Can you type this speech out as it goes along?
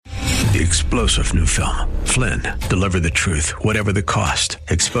The explosive new film, Flynn, deliver the truth, whatever the cost,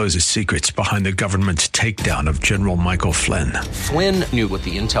 exposes secrets behind the government's takedown of General Michael Flynn. Flynn knew what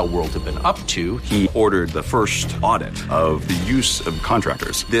the intel world had been up to. He ordered the first audit of the use of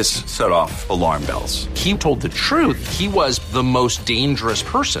contractors. This set off alarm bells. He told the truth. He was the most dangerous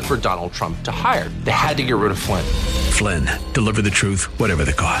person for Donald Trump to hire. They had to get rid of Flynn. Flynn, deliver the truth, whatever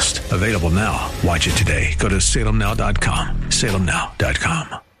the cost. Available now. Watch it today. Go to salemnow.com.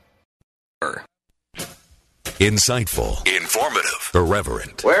 salemnow.com. Insightful, informative,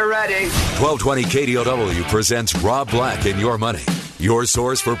 irreverent. We're ready. 1220 KDOW presents Rob Black and Your Money, your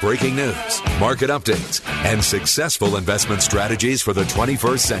source for breaking news, market updates, and successful investment strategies for the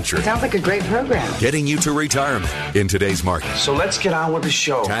 21st century. Sounds like a great program. Getting you to retirement in today's market. So let's get on with the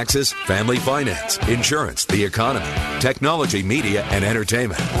show. Taxes, family finance, insurance, the economy, technology, media, and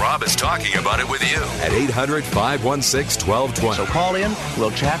entertainment. Rob is talking about it with you at 800-516-1220. So call in, we'll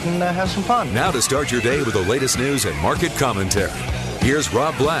chat and have some fun. Now to start your day with the latest news and market commentary. Here's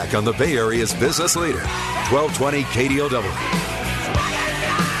Rob Black on the Bay Area's business leader, 1220 KDOW.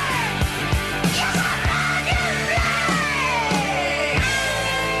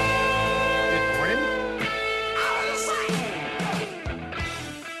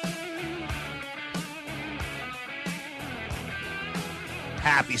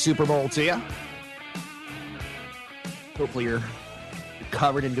 Happy Super Bowl to you. Hopefully you're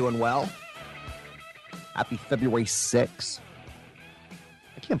covered and doing well. Happy February 6th.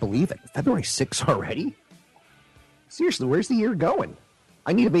 I can't believe it. February 6th already? Seriously, where's the year going?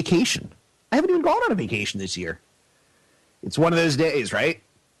 I need a vacation. I haven't even gone on a vacation this year. It's one of those days, right?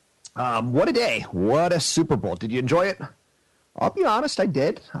 What a day. What a Super Bowl. Did you enjoy it? I'll be honest, I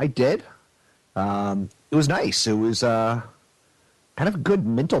did. It was nice. It was kind of a good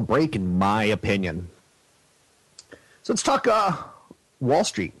mental break, in my opinion. So let's talk Wall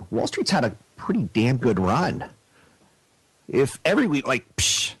Street. Wall Street's had a pretty damn good run. If every week,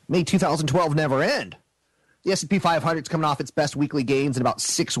 May 2012 never end. The S&P 500 is coming off its best weekly gains in about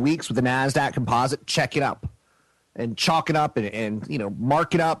 6 weeks, with the NASDAQ composite checking up and chalking up and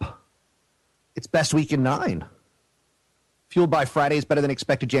marking up its best week in 9. Fueled by Friday's better than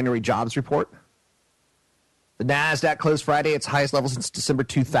expected January jobs report. The NASDAQ closed Friday its highest level since December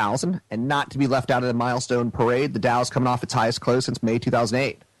 2000, and not to be left out of the milestone parade, the Dow's coming off its highest close since May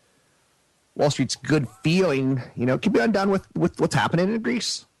 2008. Wall Street's good feeling, can be undone with what's happening in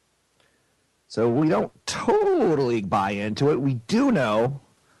Greece. So we don't totally buy into it. We do know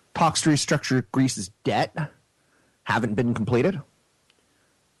talks to restructure Greece's debt haven't been completed.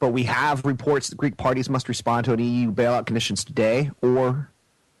 But we have reports that Greek parties must respond to an EU bailout conditions today or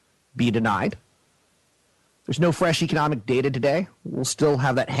be denied. There's no fresh economic data today. We'll still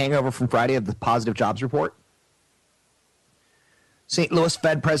have that hangover from Friday of the positive jobs report. St. Louis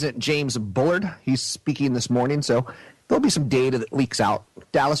Fed President James Bullard, he's speaking this morning, so there'll be some data that leaks out.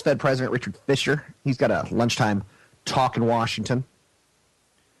 Dallas Fed President Richard Fisher, he's got a lunchtime talk in Washington.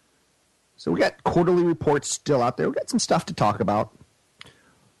 So we got quarterly reports still out there. We got some stuff to talk about.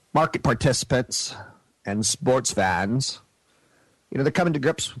 Market participants and sports fans, they're coming to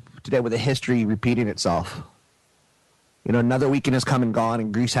grips today with a history repeating itself. Another weekend has come and gone,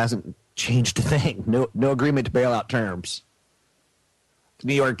 and Greece hasn't changed a thing. No agreement to bail out terms. The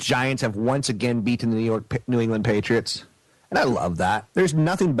New York Giants have once again beaten the New England Patriots, and I love that. There's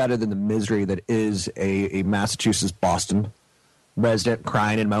nothing better than the misery that is a Massachusetts Boston resident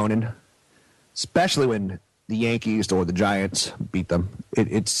crying and moaning, especially when the Yankees or the Giants beat them.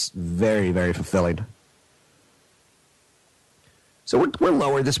 It's very, very fulfilling. So we're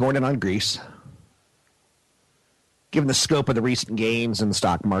lower this morning on Greece. Given the scope of the recent gains in the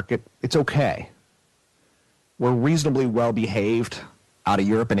stock market, it's okay. We're reasonably well behaved out of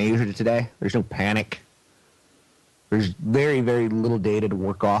Europe and Asia today. There's no panic. There's very, very little data to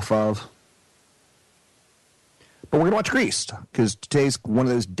work off of. But we're going to watch Greece because today's one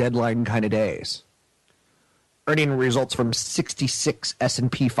of those deadline kind of days. Earning results from 66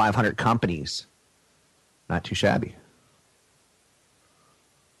 S&P 500 companies. Not too shabby.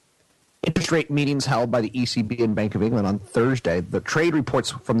 Interest rate meetings held by the ECB and Bank of England on Thursday. The trade reports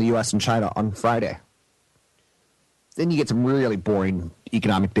from the U.S. and China on Friday. Then you get some really boring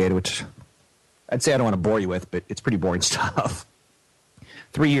economic data, which I'd say I don't want to bore you with, but it's pretty boring stuff.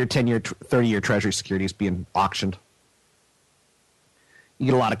 3-year, 10-year, 30-year Treasury securities being auctioned. You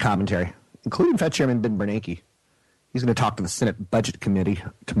get a lot of commentary, including Fed Chairman Ben Bernanke. He's going to talk to the Senate Budget Committee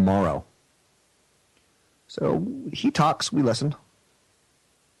tomorrow. So he talks, we listen.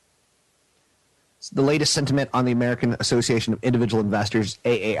 The latest sentiment on the American Association of Individual Investors,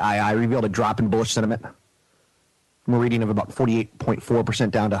 AAII, revealed a drop in bullish sentiment. from a reading of about 48.4%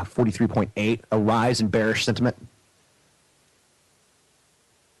 down to 43.8%, a rise in bearish sentiment.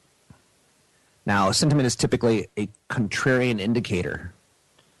 Now, sentiment is typically a contrarian indicator.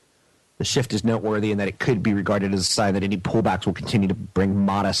 The shift is noteworthy in that it could be regarded as a sign that any pullbacks will continue to bring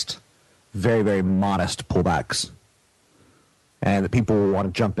modest, very, very modest pullbacks, and that people will want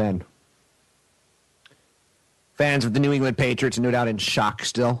to jump in. Fans of the New England Patriots are no doubt in shock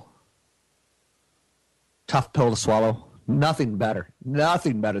still. Tough pill to swallow. Nothing better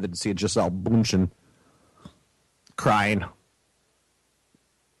than to see Gisele Bundchen crying.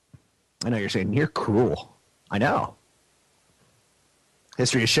 I know you're saying, you're cruel. I know.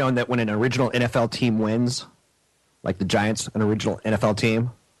 History has shown that when an original NFL team wins, like the Giants, an original NFL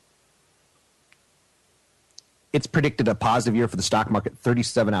team, it's predicted a positive year for the stock market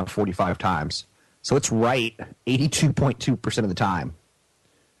 37 out of 45 times. So it's right 82.2% of the time.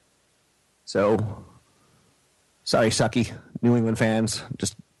 So, sorry, sucky New England fans.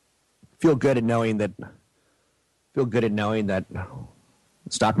 Just feel good at knowing that the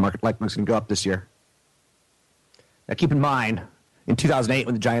stock market likely is going to go up this year. Now, keep in mind, in 2008,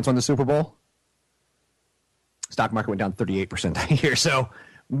 when the Giants won the Super Bowl, stock market went down 38% that year. So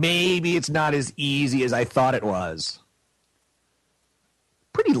maybe it's not as easy as I thought it was.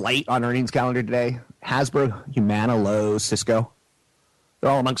 Pretty late on earnings calendar today. Hasbro, Humana, Lowe's, Cisco. They're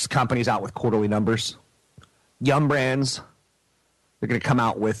all amongst companies out with quarterly numbers. Yum Brands, they're going to come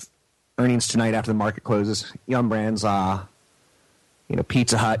out with earnings tonight after the market closes. Yum Brands,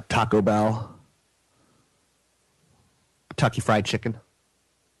 Pizza Hut, Taco Bell, Kentucky Fried Chicken.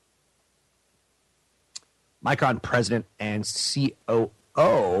 Micron president and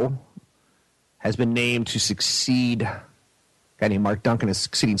COO has been named to succeed. A guy named Mark Duncan is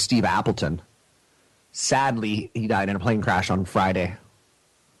succeeding Steve Appleton. Sadly, he died in a plane crash on Friday.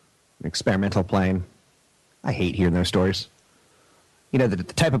 An experimental plane. I hate hearing those stories. You know, the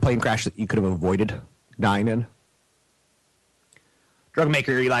type of plane crash that you could have avoided dying in. Drug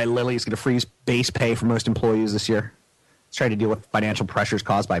maker Eli Lilly is going to freeze base pay for most employees this year. It's trying to deal with financial pressures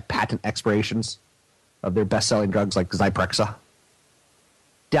caused by patent expirations of their best-selling drugs like Zyprexa.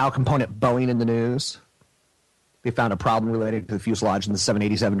 Dow component Boeing in the news. They found a problem related to the fuselage in the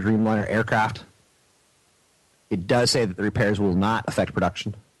 787 Dreamliner aircraft. It does say that the repairs will not affect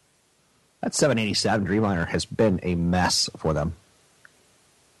production. That 787 Dreamliner has been a mess for them.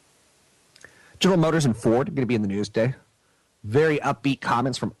 General Motors and Ford are going to be in the news today. Very upbeat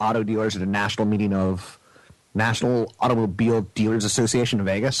comments from auto dealers at a national meeting of National Automobile Dealers Association in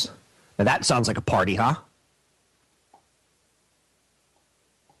Vegas. Now that sounds like a party, huh?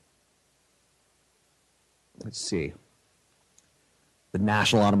 Let's see. The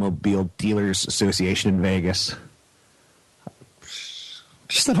National Automobile Dealers Association in Vegas.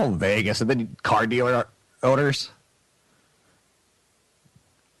 Just that whole Vegas, and then car dealer owners.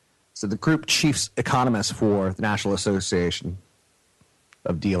 So the group chief economist for the National Association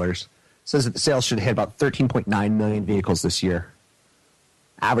of Dealers says that the sales should hit about 13.9 million vehicles this year.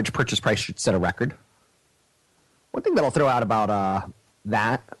 Average purchase price should set a record. One thing that I'll throw out about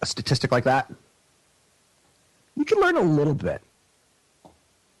a statistic like that, you can learn a little bit.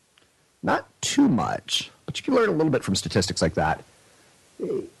 Not too much, but you can learn a little bit from statistics like that.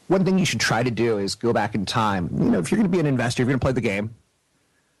 One thing you should try to do is go back in time. You know, if you're going to be an investor, if you're going to play the game,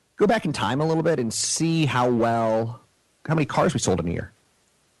 go back in time a little bit and see how many cars we sold in a year.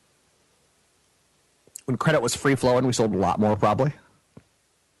 When credit was free-flowing, we sold a lot more, probably.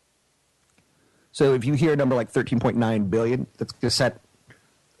 So if you hear a number like 13.9 billion, that's going to set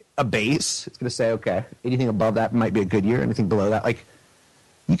a base. It's going to say, okay, anything above that might be a good year. Anything below that, like,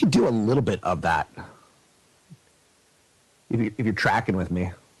 you could do a little bit of that if you're tracking with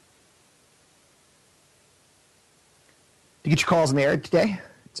me. To get your calls in the air today,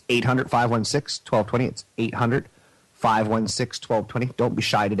 it's 800-516-1220. It's 800-516-1220. Don't be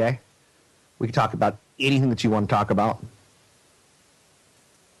shy today. We can talk about anything that you want to talk about.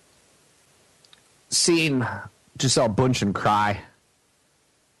 Seeing Gisele Bundchen cry,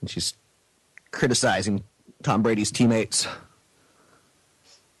 and she's criticizing Tom Brady's teammates.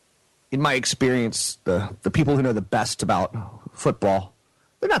 In my experience, the people who know the best about football,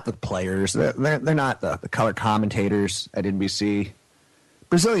 they're not the players. They're not the color commentators at NBC.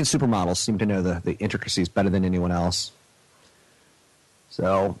 Brazilian supermodels seem to know the intricacies better than anyone else.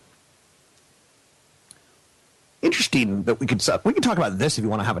 So, interesting that we can talk about this if you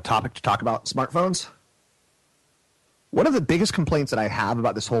want to have a topic to talk about smartphones. One of the biggest complaints that I have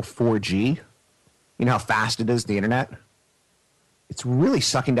about this whole 4G, you know how fast it is, the internet? It's really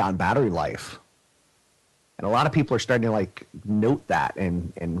sucking down battery life. And a lot of people are starting to note that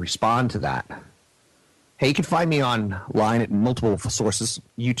and respond to that. Hey, you can find me online at multiple sources.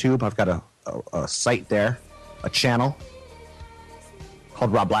 YouTube, I've got a site there, a channel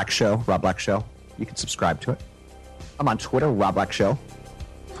called Rob Black Show. Rob Black Show. You can subscribe to it. I'm on Twitter, Rob Black Show.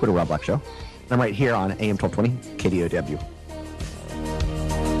 Twitter, Rob Black Show. And I'm right here on AM 1220, KDOW.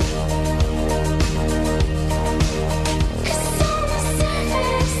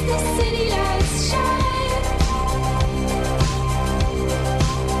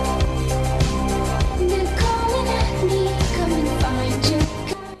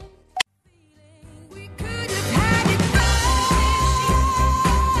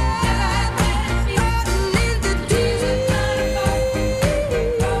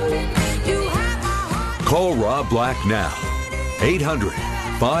 Call Rob Black now.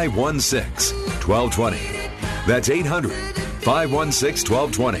 800-516-1220. That's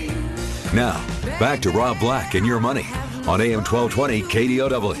 800-516-1220. Now, back to Rob Black and Your Money on AM 1220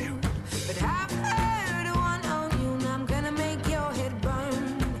 KDOW.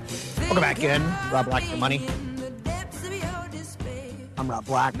 Welcome back in. Rob Black, Your Money. I'm Rob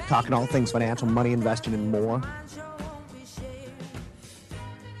Black, talking all things financial, money, investing, and more.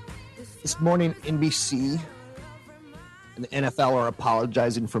 This morning, NBC and the NFL are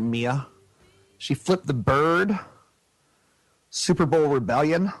apologizing for Mia. She flipped the bird. Super Bowl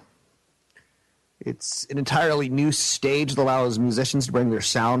rebellion. It's an entirely new stage that allows musicians to bring their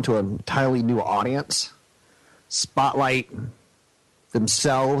sound to an entirely new audience. Spotlight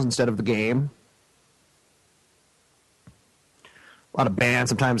themselves instead of the game. A lot of bands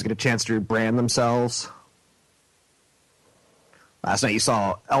sometimes get a chance to brand themselves. Last night you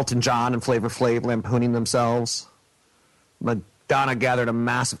saw Elton John and Flavor Flav lampooning themselves. Madonna gathered a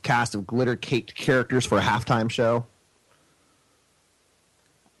massive cast of glitter-caked characters for a halftime show.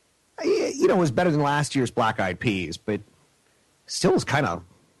 You know, it was better than last year's Black Eyed Peas, but still was kind of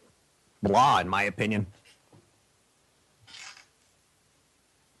blah, in my opinion.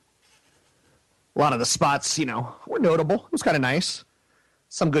 A lot of the spots, you know, were notable. It was kind of nice.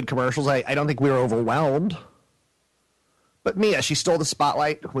 Some good commercials. I don't think we were overwhelmed. But Mia, she stole the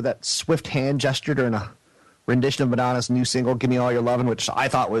spotlight with that swift hand gesture during a rendition of Madonna's new single, Give Me All Your Lovin', which I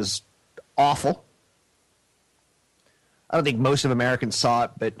thought was awful. I don't think most of Americans saw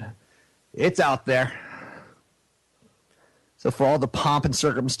it, but it's out there. So for all the pomp and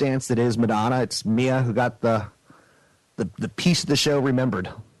circumstance that is Madonna, it's Mia who got the piece of the show remembered.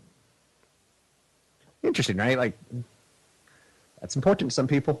 Interesting, right? Like, that's important to some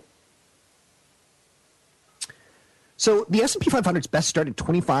people. So the S&P 500's best start in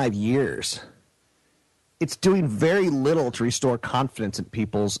 25 years. It's doing very little to restore confidence in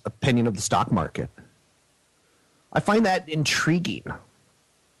people's opinion of the stock market. I find that intriguing.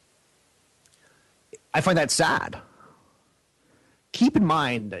 I find that sad. Keep in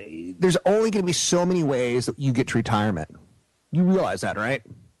mind, there's only going to be so many ways that you get to retirement. You realize that, right?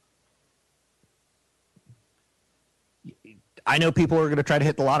 I know people are going to try to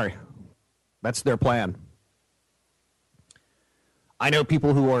hit the lottery. That's their plan. I know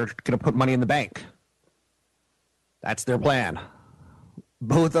people who are going to put money in the bank. That's their plan.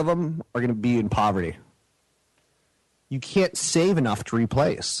 Both of them are going to be in poverty. You can't save enough to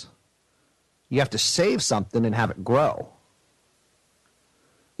replace. You have to save something and have it grow.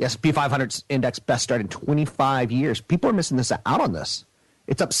 The S&P 500's index best start in 25 years. People are missing this out on this.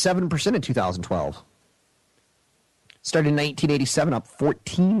 It's up 7% in 2012. Started in 1987, up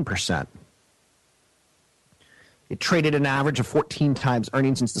 14%. It traded an average of 14 times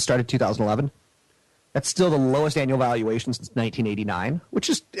earnings since the start of 2011. That's still the lowest annual valuation since 1989, which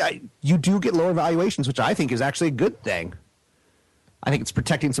is, you do get lower valuations, which I think is actually a good thing. I think it's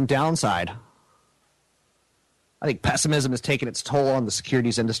protecting some downside. I think pessimism has taken its toll on the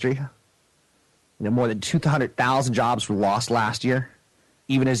securities industry. You know, more than 200,000 jobs were lost last year,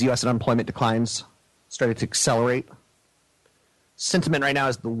 even as U.S. unemployment declines started to accelerate. Sentiment right now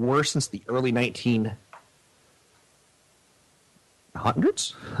is the worst since the early 1900s?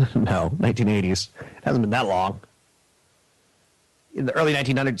 No, 1980s. It hasn't been that long. In the early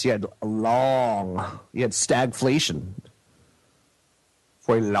 1900s, you had stagflation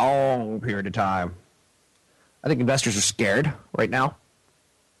for a long period of time. I think investors are scared right now.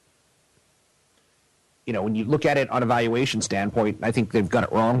 You know, when you look at it on a valuation standpoint, I think they've got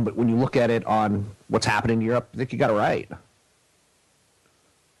it wrong. But when you look at it on what's happening in Europe, I think you got it right.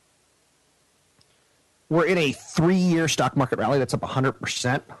 We're in a 3-year stock market rally that's up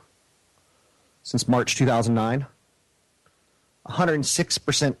 100% since March 2009.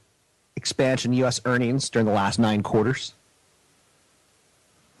 106% expansion in U.S. earnings during the last 9 quarters.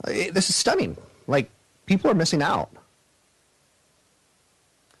 This is stunning. Like, people are missing out.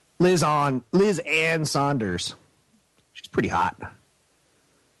 Liz Ann Saunders. She's pretty hot.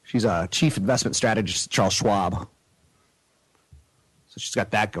 She's a chief investment strategist at Charles Schwab. So she's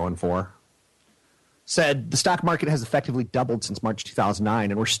got that going for her. Said the stock market has effectively doubled since March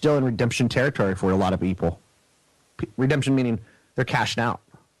 2009, and we're still in redemption territory for a lot of people. Redemption meaning they're cashing out.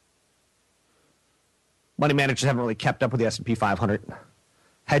 Money managers haven't really kept up with the S&P 500.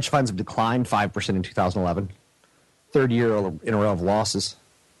 Hedge funds have declined 5% in 2011. Third year in a row of losses.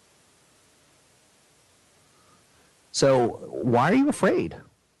 So why are you afraid?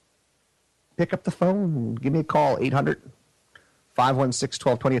 Pick up the phone. Give me a call.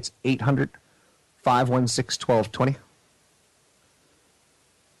 800-516-1220. It's 800-516-1220.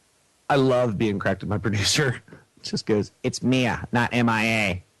 I love being corrected. My producer just goes, it's Mia, not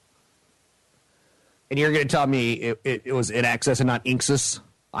MIA. And you're going to tell me it was in excess and not Inxus?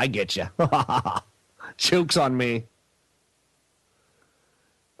 I get you. Joke's on me.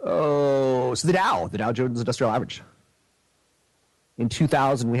 Oh, so the Dow Jones Industrial Average. In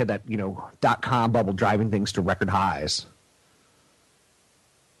 2000, we had that, .com bubble driving things to record highs.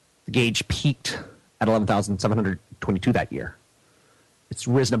 The gauge peaked at 11,722 that year. It's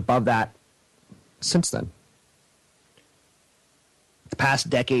risen above that since then. The past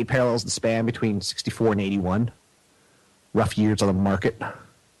decade parallels the span between 64 and 81. Rough years on the market.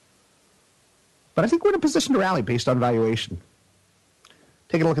 But I think we're in a position to rally based on valuation.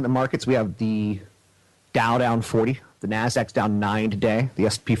 Taking a look at the markets, we have the Dow down 40. The Nasdaq's down 9 today. The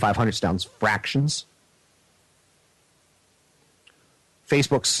S&P 500's down fractions.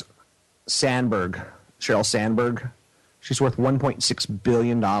 Facebook's Sheryl Sandberg, she's worth $1.6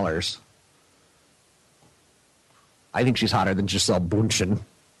 billion. I think she's hotter than Gisele Bündchen,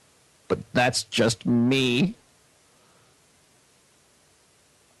 but that's just me.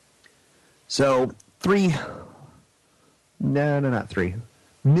 So, not three.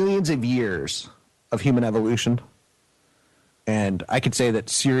 Millions of years of human evolution. And I could say that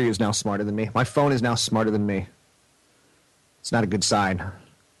Siri is now smarter than me. My phone is now smarter than me. It's not a good sign.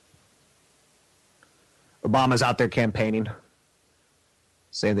 Obama's out there campaigning,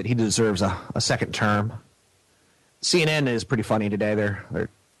 saying that he deserves a second term. CNN is pretty funny today. They're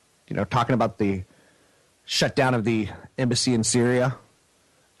talking about the shutdown of the embassy in Syria,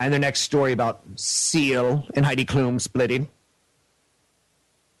 and their next story about Seal and Heidi Klum splitting.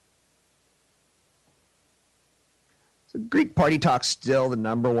 So Greek party talk's still the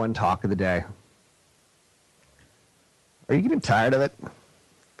number one talk of the day. Are you getting tired of it?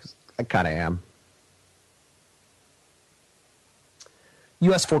 Because I kind of am.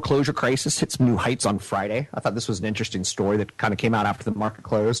 U.S. foreclosure crisis hit some new heights on Friday. I thought this was an interesting story that kind of came out after the market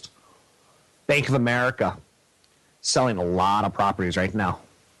closed. Bank of America selling a lot of properties right now.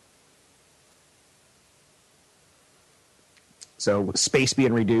 So space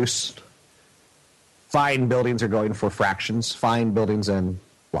being reduced. Fine buildings are going for fractions. Fine buildings in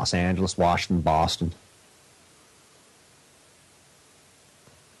Los Angeles, Washington, Boston.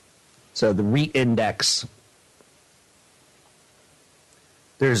 So the REIT index.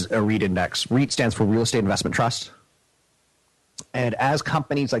 There's a REIT index. REIT stands for Real Estate Investment Trust. And as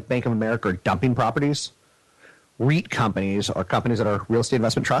companies like Bank of America are dumping properties, REIT companies are companies that are Real Estate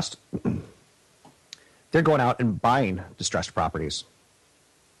Investment Trust. They're going out and buying distressed properties.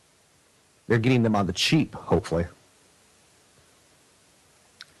 They're getting them on the cheap, hopefully.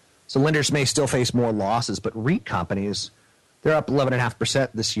 So lenders may still face more losses, but REIT companies, they're up 11.5%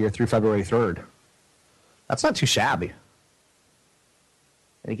 this year through February 3rd. That's not too shabby.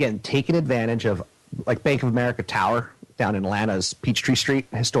 And again, taking advantage of, like Bank of America Tower down in Atlanta's Peachtree Street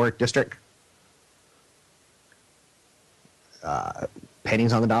Historic District.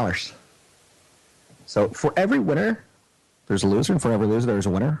 Pennies on the dollars. So for every winner, there's a loser, and for every loser, there's a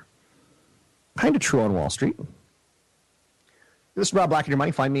winner. Kind of true on Wall Street. This is Rob Black and Your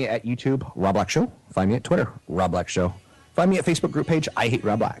Money. Find me at YouTube, Rob Black Show. Find me at Twitter, Rob Black Show. Find me at Facebook group page, I Hate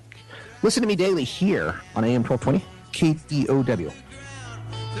Rob Black. Listen to me daily here on AM 1220, KDOW.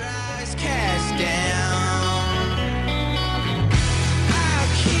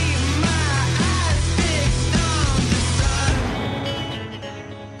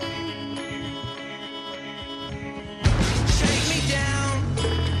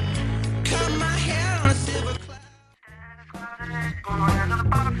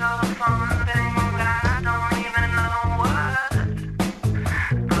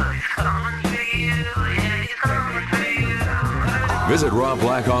 Visit Rob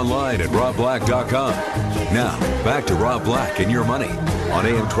Black online at robblack.com. Now, back to Rob Black and Your Money on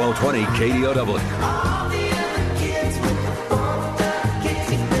AM 1220 KDOW.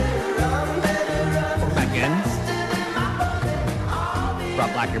 Back in.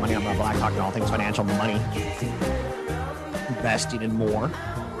 Rob Black Black Your Money. I'm Rob Black, talking all things financial, money, investing, and more.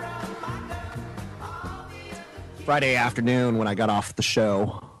 Friday afternoon, when I got off the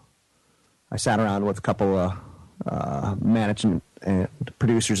show, I sat around with a couple of management and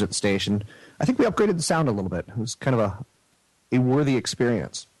producers at the station. I think we upgraded the sound a little bit. It was kind of a worthy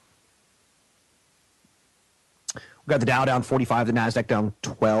experience. We got the Dow down 45, the NASDAQ down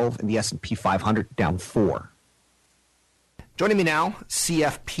 12, and the S&P 500 down 4. Joining me now,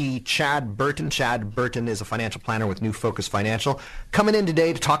 CFP Chad Burton. Chad Burton is a financial planner with New Focus Financial. Coming in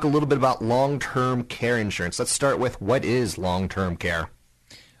today to talk a little bit about long-term care insurance. Let's start with, what is long-term care?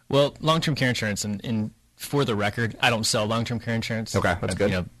 Well, long-term care insurance, and for the record, I don't sell long-term care insurance. Okay, that's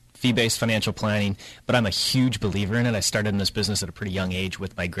good. Fee-based financial planning, but I'm a huge believer in it. I started in this business at a pretty young age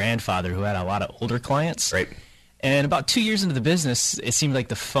with my grandfather, who had a lot of older clients. Right. And about 2 years into the business, it seemed like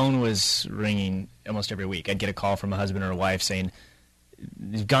the phone was ringing almost every week. I'd get a call from a husband or a wife saying,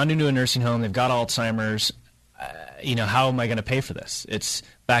 they've gone into a nursing home, they've got Alzheimer's, how am I going to pay for this? It's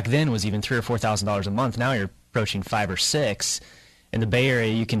back then was even $3,000 or $4,000 a month. Now you're approaching $5,000 or $6,000. In the Bay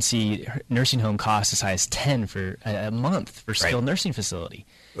Area, you can see nursing home costs as high as $10,000 for a month for skilled nursing facility.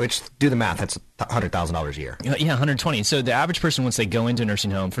 Which, do the math, that's $100,000 a year. Yeah, $120,000. So the average person, once they go into a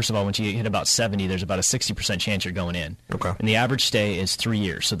nursing home, first of all, once you hit about 70, there's about a 60% chance you're going in. Okay. And the average stay is 3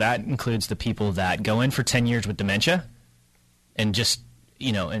 years. So that includes the people that go in for 10 years with dementia, and just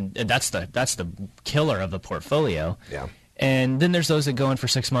and that's the killer of the portfolio. Yeah. And then there's those that go in for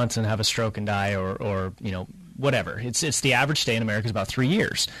 6 months and have a stroke and die, or whatever. It's the average stay in America is about 3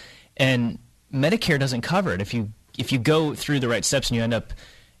 years, and Medicare doesn't cover it. If you go through the right steps and you end up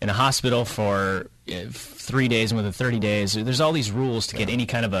in a hospital for 3 days and within 30 days, there's all these rules to get any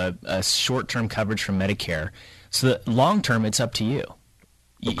kind of a short-term coverage from Medicare. So that long-term, it's up to you.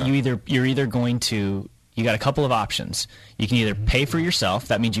 Okay. You're either going to, you got a couple of options. You can either pay for yourself.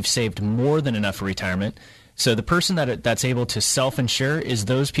 That means you've saved more than enough for retirement. So the person that's able to self-insure is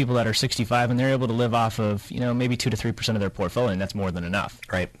those people that are 65 and they're able to live off of, maybe 2 to 3% of their portfolio, and that's more than enough.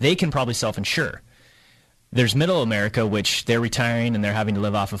 Right. They can probably self-insure. There's middle America, which they're retiring and they're having to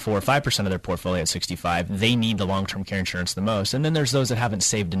live off of 4 or 5% of their portfolio at 65. They need the long-term care insurance the most. And then there's those that haven't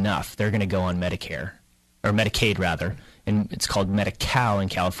saved enough. They're going to go on Medicare, or Medicaid rather, and it's called Medi-Cal in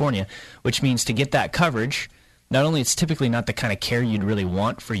California, which means to get that coverage, not only it's typically not the kind of care you'd really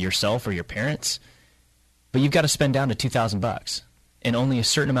want for yourself or your parents, but you've got to spend down to $2,000, and only a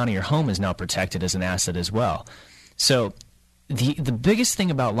certain amount of your home is now protected as an asset as well. So the biggest thing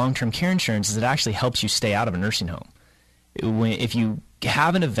about long-term care insurance is it actually helps you stay out of a nursing home. If you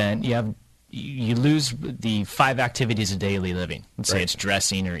have an event, you lose the 5 activities of daily living. Let's say it's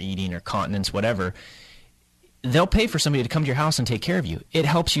dressing or eating or continence, whatever. They'll pay for somebody to come to your house and take care of you. It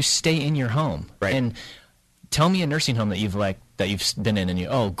helps you stay in your home. Right. And tell me a nursing home that you've been in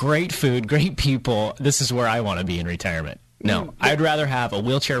and great food, great people. This is where I want to be in retirement. No, I'd rather have a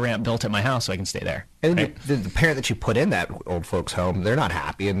wheelchair ramp built at my house so I can stay there. And right? the parent that you put in that old folks' home, they're not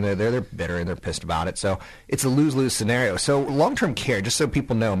happy, and they're bitter, and they're pissed about it. So it's a lose-lose scenario. So long-term care, just so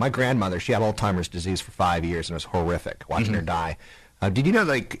people know, my grandmother, she had Alzheimer's disease for 5 years, and it was horrific watching her die. Did you know,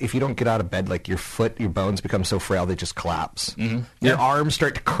 if you don't get out of bed, your bones become so frail they just collapse? Mm-hmm. Your arms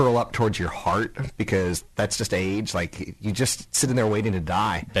start to curl up towards your heart because that's just age. You just sitting there waiting to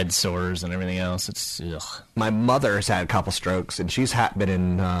die. Bed sores and everything else. It's ugh. My mother has had a couple strokes, and she's been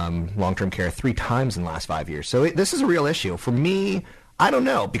in long-term care 3 times in the last 5 years. So this is a real issue. For me, I don't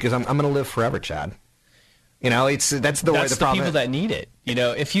know, because I'm going to live forever, Chad. That's the way the problem. People that need it.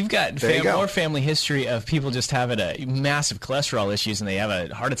 If you've got more family history of people just having a massive cholesterol issues and they have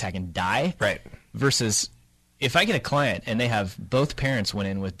a heart attack and die, right? Versus if I get a client and they have both parents went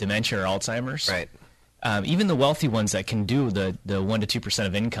in with dementia or Alzheimer's, right? Even the wealthy ones that can do the 1 to 2%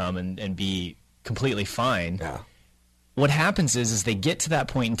 of income and be completely fine. Yeah. What happens is they get to that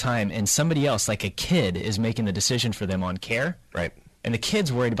point in time and somebody else, like a kid, is making the decision for them on care, right? And the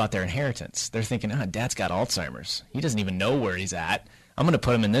kid's worried about their inheritance. They're thinking, Dad's got Alzheimer's. He doesn't even know where he's at. I'm going to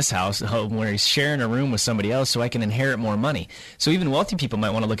put him in this house where he's sharing a room with somebody else so I can inherit more money. So even wealthy people might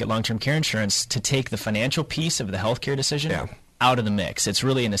want to look at long-term care insurance to take the financial piece of the healthcare decision out of the mix. It's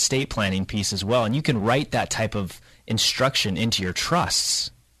really an estate planning piece as well. And you can write that type of instruction into your trusts.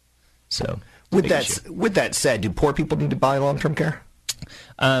 So with that said, do poor people need to buy long-term care?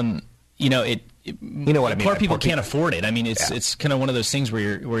 You know what I mean? Poor people can't afford it. I mean, it's kind of one of those things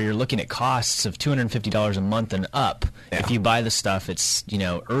where you're looking at costs of $250 a month and up. Yeah. If you buy the stuff, it's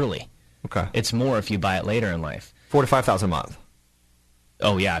early. Okay. It's more if you buy it later in life. $4,000 to $5,000 a month.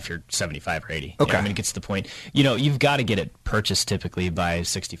 Oh, yeah, if you're 75 or 80. Okay. Yeah, I mean, it gets to the point. You've got to get it purchased typically by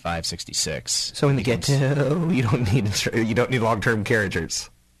 65, 66. So in the get-to, you don't need long-term care insurance.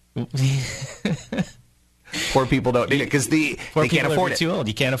 Poor people don't need it because they can't afford it. Too old.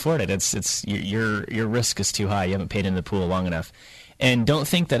 You can't afford it. It's your risk is too high. You haven't paid into the pool long enough. And don't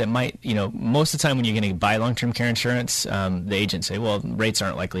think that it might, most of the time when you're going to buy long-term care insurance, the agents say, well, rates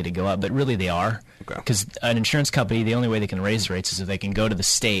aren't likely to go up, but really they are. Because an insurance company, the only way they can raise rates is if they can go to the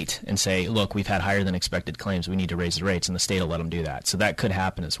state and say, look, we've had higher than expected claims. We need to raise the rates, and the state will let them do that. So that could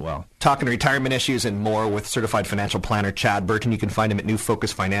happen as well. Talking retirement issues and more with certified financial planner Chad Burton. You can find him at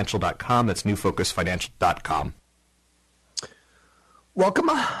newfocusfinancial.com. That's newfocusfinancial.com. Welcome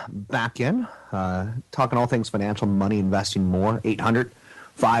back in. Talking all things financial, money, investing, more.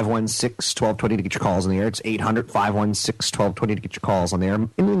 800-516-1220 to get your calls in the air. It's 800-516-1220 to get your calls on the air.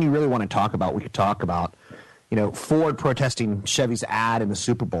 Anything you really want to talk about, we could talk about. Ford protesting Chevy's ad in the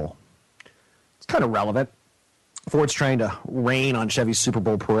Super Bowl. It's kind of relevant. Ford's trying to rain on Chevy's Super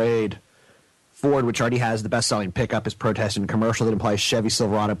Bowl parade. Ford, which already has the best-selling pickup, is protesting a commercial that implies Chevy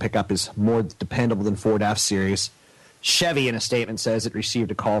Silverado pickup is more dependable than Ford F-Series. Chevy, in a statement, says it received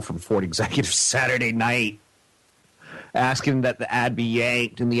a call from Ford executives Saturday night asking that the ad be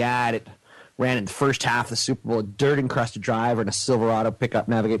yanked. In the ad, it ran in the first half of the Super Bowl. A dirt-encrusted driver in a Silverado pickup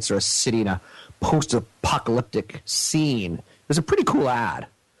navigates through a city in a post-apocalyptic scene. It was a pretty cool ad,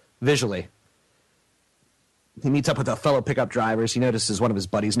 visually. He meets up with a fellow pickup drivers. He notices one of his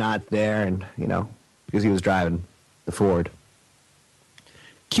buddies not there, and, because he was driving the Ford.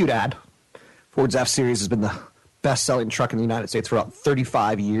 Cute ad. Ford's F-Series has been the best-selling truck in the United States for about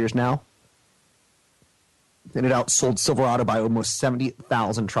 35 years now. And it outsold Silverado by almost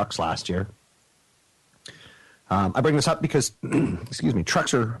 70,000 trucks last year. I bring this up because,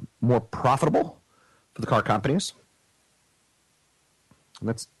 trucks are more profitable for the car companies. And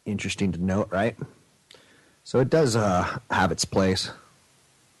that's interesting to note, right? So it does have its place.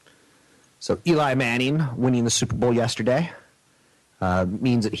 So Eli Manning winning the Super Bowl yesterday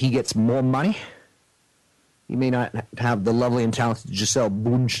means that he gets more money. He may not have the lovely and talented Gisele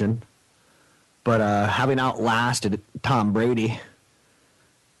Bündchen, but having outlasted Tom Brady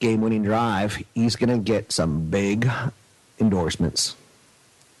game-winning drive, he's going to get some big endorsements.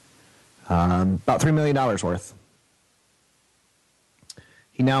 About $3 million worth.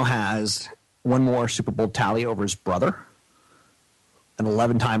 He now has one more Super Bowl tally over his brother, an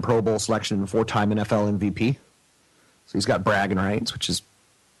 11-time Pro Bowl selection and 4-time NFL MVP. So he's got bragging rights, which is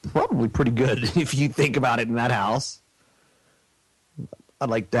probably pretty good if you think about it in that house. I'd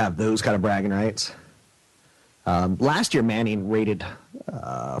like to have those kind of bragging rights. Last year, Manning rated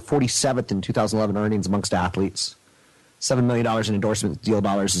 47th in 2011 earnings amongst athletes. $7 million in endorsement deal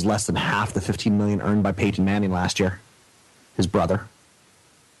dollars is less than half the $15 million earned by Peyton Manning last year, his brother.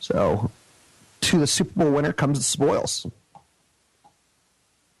 So, to the Super Bowl winner comes the spoils.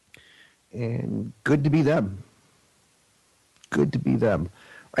 And good to be them. Good to be them.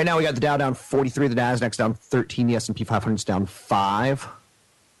 Right now, we got the Dow down 43, the Nasdaq's down 13, the S&P 500's down 5.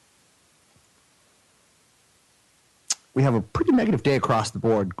 We have a pretty negative day across the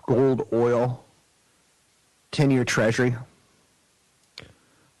board. Gold, oil, 10-year Treasury. I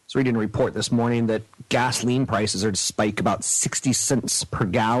was reading a report this morning that gasoline prices are to spike about 60 cents per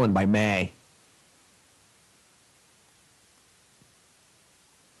gallon by May.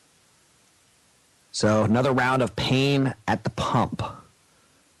 So another round of pain at the pump.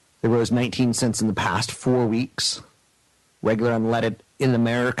 They rose 19 cents in the past 4 weeks. Regular unleaded in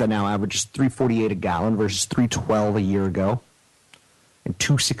America now averages $3.48 a gallon versus $3.12 a year ago, and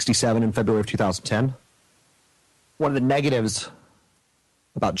 $2.67 in February of 2010. One of the negatives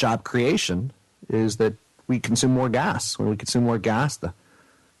about job creation is that we consume more gas. When we consume more gas, the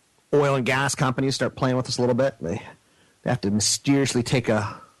oil and gas companies start playing with us a little bit. They have to mysteriously take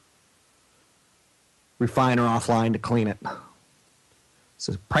a refiner offline to clean it.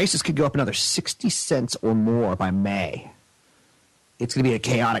 So prices could go up another 60 cents or more by May. It's going to be a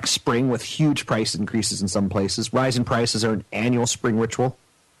chaotic spring with huge price increases in some places. Rising prices are an annual spring ritual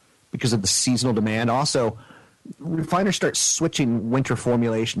because of the seasonal demand. Also, refiners start switching winter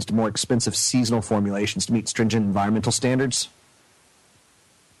formulations to more expensive seasonal formulations to meet stringent environmental standards.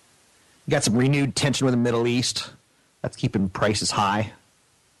 You got some renewed tension with the Middle East. That's keeping prices high.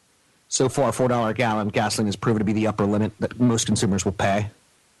 So far, $4 a gallon gasoline has proven to be the upper limit that most consumers will pay.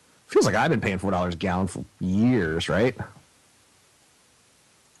 Feels like I've been paying $4 a gallon for years, right?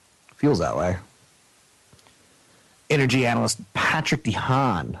 Feels that way. Energy analyst Patrick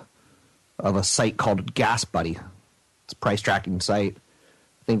DeHaan of a site called Gas Buddy, it's a price tracking site,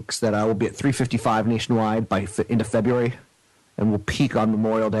 thinks that we'll be at $3.55 nationwide by into February and will peak on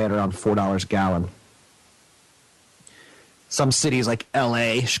Memorial Day at around $4 a gallon. Some cities like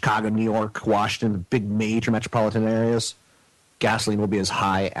LA, Chicago, New York, Washington, big major metropolitan areas, gasoline will be as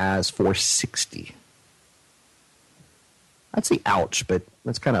high as $4.60. I'd say ouch, but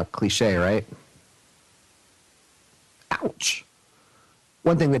that's kind of cliche, right? Ouch.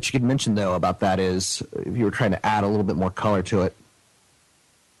 One thing that you could mention, though, about that is if you were trying to add a little bit more color to it,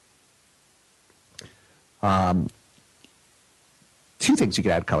 two things you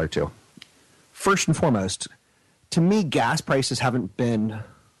could add color to. First and foremost, to me, gas prices haven't been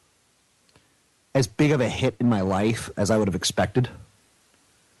as big of a hit in my life as I would have expected.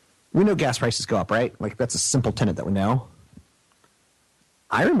 We know gas prices go up, right? Like, that's a simple tenet that we know.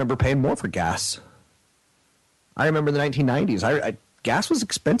 I remember paying more for gas. I remember the 1990s. Gas was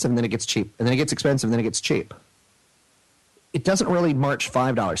expensive, and then it gets cheap. And then it gets expensive, and then it gets cheap. It doesn't really march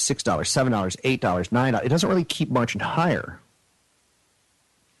 $5, $6, $7, $8, $9. It doesn't really keep marching higher.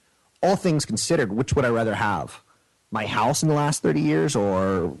 All things considered, which would I rather have? My house in the last 30 years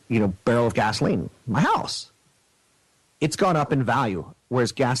or, barrel of gasoline? My house. It's gone up in value,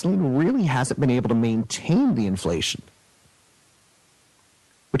 whereas gasoline really hasn't been able to maintain the inflation.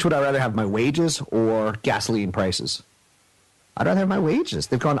 Which would I rather have, my wages or gasoline prices? I'd rather have my wages.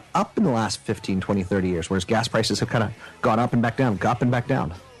 They've gone up in the last 15, 20, 30 years, whereas gas prices have kind of gone up and back down, up and back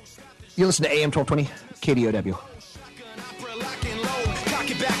down. You listen to AM 1220, KDOW.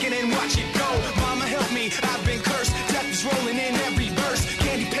 Rolling in every verse,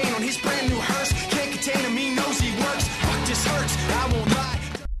 candy paint on his brand new hearse. Can't contain him, he knows he works. Fuck, this hurts, I won't lie.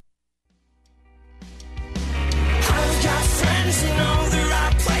 I've got friends in all the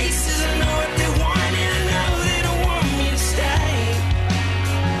right places. I know what they want and I know they don't want me to stay.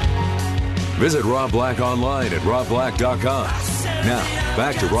 Visit Rob Black online at robblack.com. Now,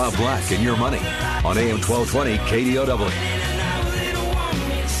 back to Rob Black and Your Money on AM 1220 KDOW.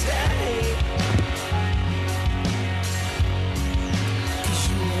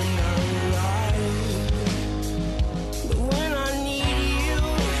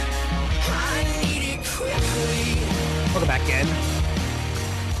 Back in.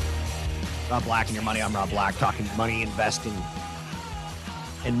 Rob Black and Your Money. I'm Rob Black, talking money, investing,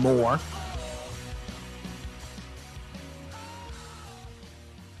 and more.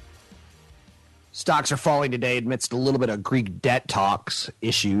 Stocks are falling today amidst a little bit of Greek debt talks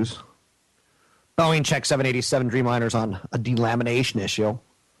issues. Boeing checked 787 Dreamliners on a delamination issue.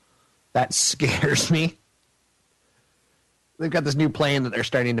 That scares me. They've got this new plane that they're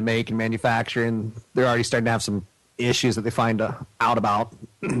starting to make and manufacture, and they're already starting to have some issues that they find out about.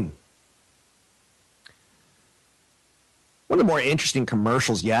 One of the more interesting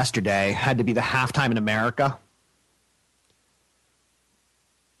commercials yesterday had to be the Halftime in America.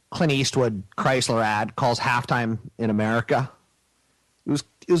 Clint Eastwood Chrysler ad calls Halftime in America. It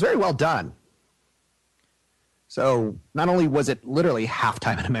was very well done. So not only was it literally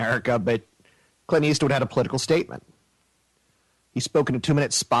Halftime in America, but Clint Eastwood had a political statement. He spoke in a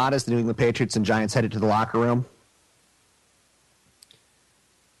 2-minute spot as the New England Patriots and Giants headed to the locker room.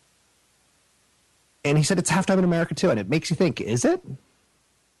 And he said it's halftime in America, too. And it makes you think, is it?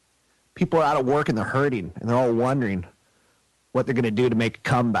 People are out of work and they're hurting. And they're all wondering what they're going to do to make a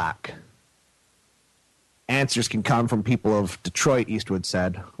comeback. Answers can come from people of Detroit, Eastwood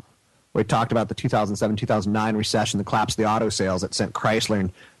said. Where he talked about the 2007-2009 recession, the collapse of the auto sales that sent Chrysler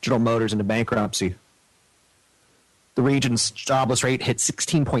and General Motors into bankruptcy. The region's jobless rate hit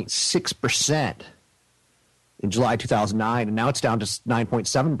 16.6% in July 2009, and now it's down to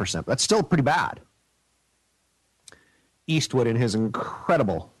 9.7%. That's still pretty bad. Eastwood, in his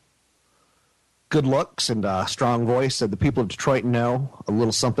incredible good looks and strong voice, said the people of Detroit know a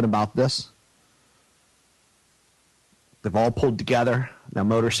little something about this. They've all pulled together. Now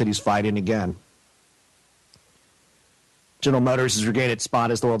Motor City's fighting again. General Motors has regained its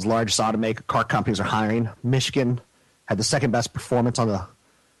spot as the world's largest automaker. Car companies are hiring. Michigan had the second best performance on the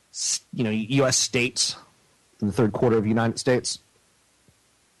U.S. states in the third quarter of the United States.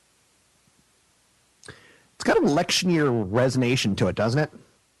 It's got an election year resonation to it, doesn't it?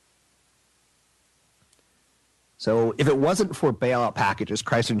 So if it wasn't for bailout packages,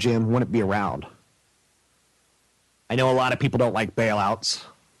 Chrysler and GM wouldn't be around. I know a lot of people don't like bailouts,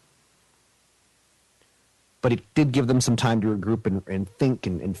 but it did give them some time to regroup and think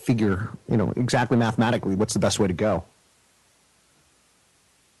and figure, exactly mathematically what's the best way to go.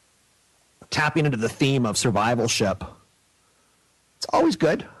 Tapping into the theme of survivalship, it's always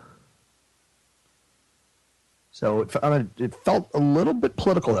good. So it felt a little bit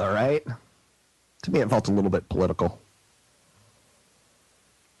political, though, right? To me, it felt a little bit political.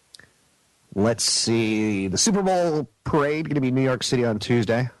 Let's see. The Super Bowl parade going to be in New York City on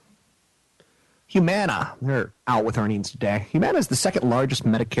Tuesday. Humana, they're out with earnings today. Humana is the second largest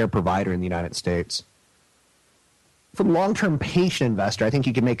Medicare provider in the United States. For the long-term patient investor, I think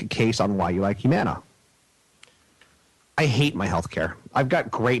you can make a case on why you like Humana. I hate my health care. I've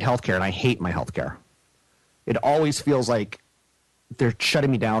got great health care, and I hate my health care. It always feels like they're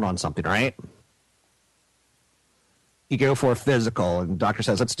shutting me down on something, right? You go for a physical, and the doctor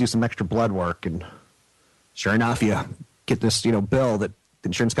says, let's do some extra blood work, and sure enough, you get this, bill that the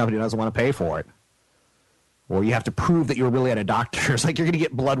insurance company doesn't want to pay for it. Or you have to prove that you were really at a doctor's. Like, you're going to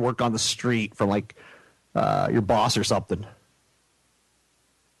get blood work on the street from, your boss or something.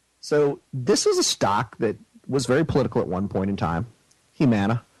 So this was a stock that was very political at one point in time.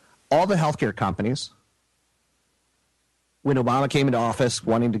 Humana. All the healthcare companies, when Obama came into office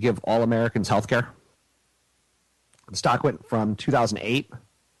wanting to give all Americans health care, the stock went from 2008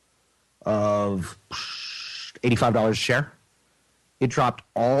 of $85 a share. It dropped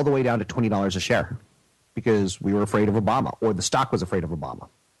all the way down to $20 a share because we were afraid of Obama, or the stock was afraid of Obama.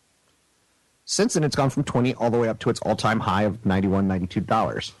 Since then, it's gone from 20 all the way up to its all-time high of $91,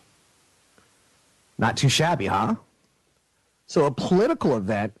 $92. Not too shabby, huh? So a political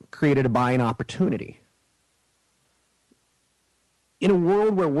event created a buying opportunity. In a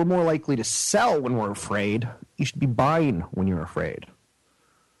world where we're more likely to sell when we're afraid, you should be buying when you're afraid.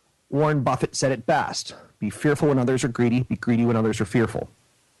 Warren Buffett said it best. Be fearful when others are greedy. Be greedy when others are fearful.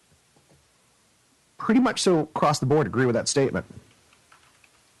 Pretty much so across the board agree with that statement.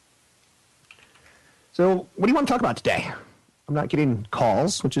 So what do you want to talk about today? I'm not getting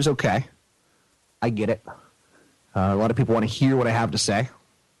calls, which is okay. I get it. A lot of people want to hear what I have to say.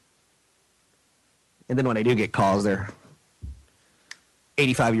 And then when I do get calls, they're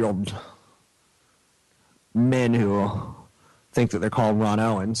 85-year-old men who think that they're calling Ron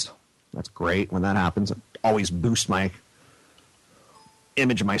Owens. That's great when that happens. It always boosts my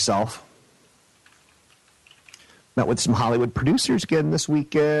image of myself. Met with some Hollywood producers again this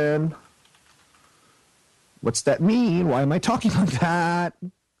weekend. What's that mean? Why am I talking like that?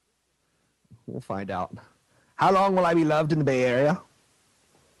 We'll find out. How long will I be loved in the Bay Area?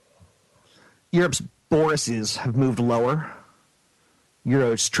 Europe's Borises have moved lower.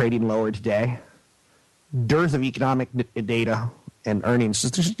 Euro's trading lower today. Dearth of economic data and earnings.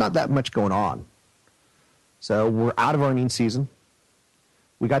 There's just not that much going on. So we're out of earnings season.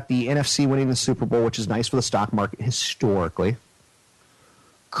 We got the NFC winning the Super Bowl, which is nice for the stock market historically.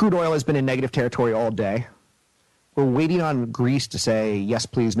 Crude oil has been in negative territory all day. We're waiting on Greece to say yes,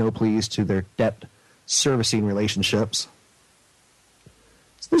 please, no, please to their debt servicing relationships.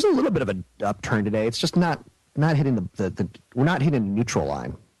 So there's a little bit of an upturn today. It's just not hitting we're not hitting the neutral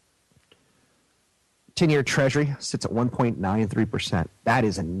line. 10-year Treasury sits at 1.93%. That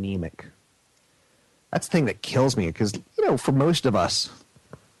is anemic. That's the thing that kills me because, for most of us,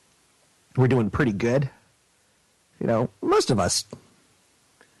 we're doing pretty good. Most of us,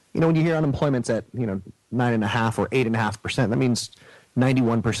 when you hear unemployment's at, 9.5% or 8.5%, that means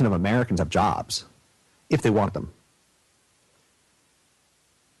 91% of Americans have jobs if they want them.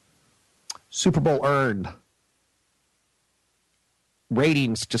 Super Bowl earned.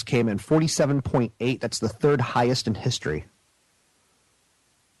 Ratings just came in 47.8. That's the third highest in history.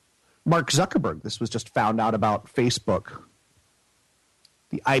 Mark Zuckerberg, this was just found out about Facebook.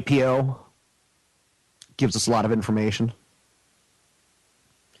 The IPO gives us a lot of information.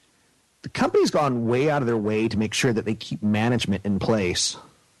 The company's gone way out of their way to make sure that they keep management in place.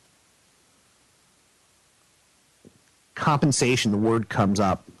 Compensation, the word comes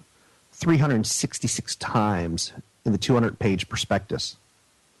up 366 times in the 200-page prospectus.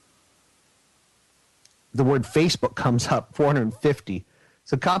 The word Facebook comes up 450.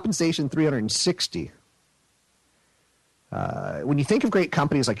 So compensation 360. When you think of great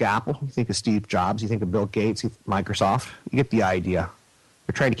companies like Apple, you think of Steve Jobs, you think of Bill Gates, Microsoft, you get the idea.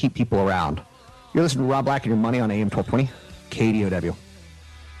 They're trying to keep people around. You're listening to Rob Black and Your Money on AM 1220, KDOW.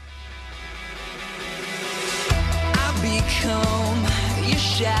 I become your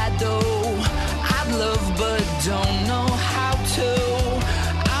shadow. I'd love but don't know how to.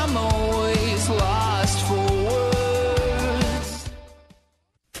 I'm always lost for words.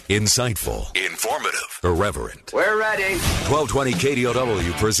 Insightful, informative, irreverent. We're ready. 1220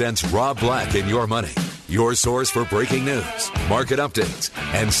 KDOW presents Rob Black and Your Money. your source for breaking news, market updates,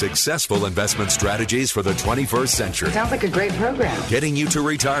 and successful investment strategies for the 21st century. Sounds like a great program. Getting you to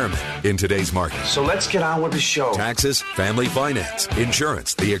retirement in today's market. So let's get on with the show. Taxes, family finance,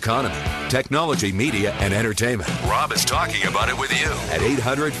 insurance, the economy, technology, media, and entertainment. Rob is talking about it with you at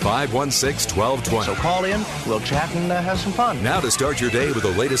 800-516-1220. So call in, we'll chat, and have some fun. Now to start your day with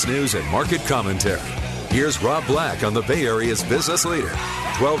the latest news and market commentary. Here's Rob Black on the Bay Area's business leader,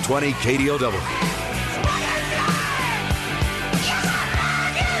 1220 KDOW.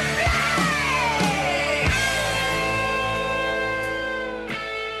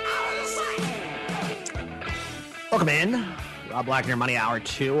 Welcome in. Rob Black, your Money Hour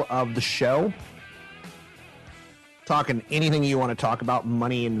 2 of the show. Talking anything you want to talk about,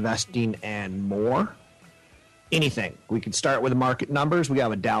 money, investing, and more. Anything. We can start with the market numbers. We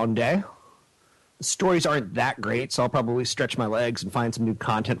have a down day. The stories aren't that great, so I'll probably stretch my legs and find some new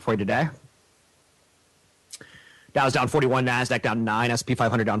content for you today. Dow's down 41, NASDAQ down 9, S&P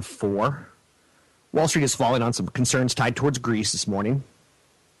 500 down 4. Wall Street is falling on some concerns tied towards Greece this morning.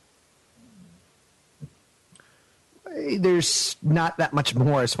 There's not that much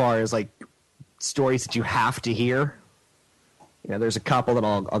more as far as like stories that you have to hear. You know, there's a couple that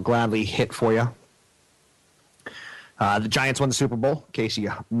I'll gladly hit for you. The Giants won the Super Bowl, in case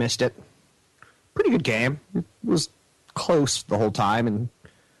you missed it. Pretty good game. It was close the whole time and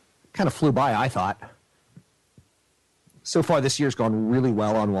kind of flew by, I thought. So far this year's gone really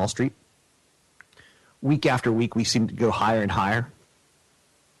well on Wall Street. Week after week, we seem to go higher and higher.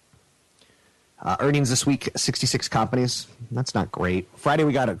 Earnings this week, 66 companies. That's not great. Friday,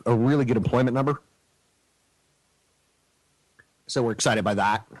 we got a really good employment number. So we're excited by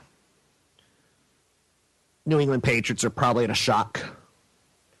that. New England Patriots are probably in a shock,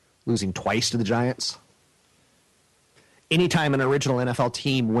 losing twice to the Giants. Anytime an original NFL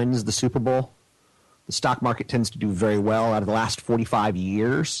team wins the Super Bowl, the stock market tends to do very well. Out of the last 45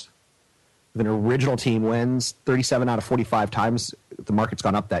 years, if an original team wins 37 out of 45 times, the market's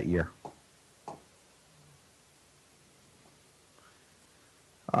gone up that year.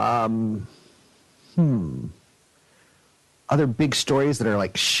 Other big stories that are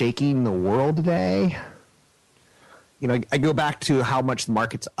like shaking the world today. You know, I go back to how much the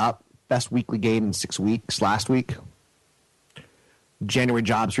market's up. Best weekly gain in 6 weeks last week. January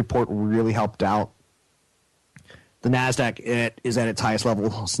jobs report really helped out. The NASDAQ is at its highest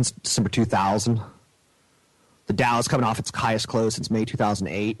level since December 2000. The Dow is coming off its highest close since May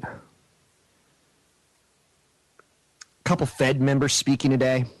 2008. A couple Fed members speaking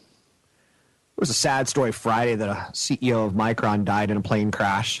today. There was a sad story Friday that a CEO of Micron died in a plane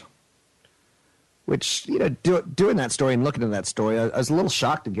crash. Which, you know, doing that story and looking at that story, I was a little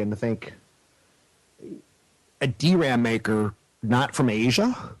shocked again to think a DRAM maker not from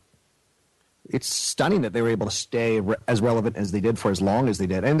Asia. It's stunning that they were able to stay as relevant as they did for as long as they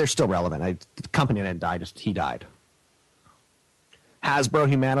did. And they're still relevant. The company didn't die, just he died. Hasbro,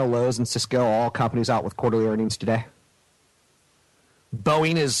 Humana, Lowe's, and Cisco, all companies out with quarterly earnings today.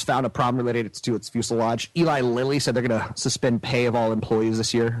 Boeing has found a problem related to its fuselage. Eli Lilly said they're going to suspend pay of all employees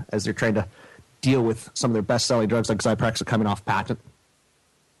this year as they're trying to deal with some of their best-selling drugs like Zyprexa coming off patent.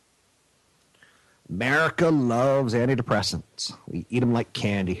 America loves antidepressants. We eat them like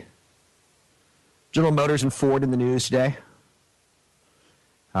candy. General Motors and Ford in the news today.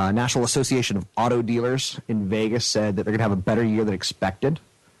 National Association of Auto Dealers in Vegas said that they're going to have a better year than expected.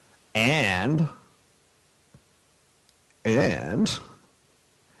 And they're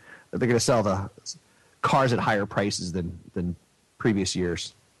going to sell the cars at higher prices than previous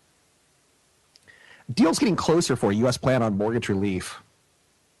years. Deal's getting closer for a U.S. plan on mortgage relief.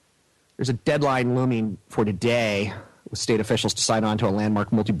 There's a deadline looming for today with state officials to sign on to a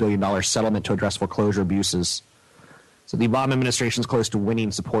landmark multi-billion-dollar settlement to address foreclosure abuses. So the Obama administration is close to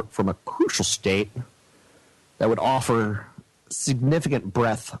winning support from a crucial state that would offer significant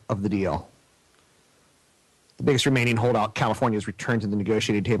breadth of the deal. The biggest remaining holdout, California, has returned to the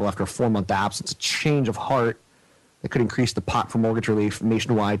negotiating table after a 4-month absence. A change of heart that could increase the pot for mortgage relief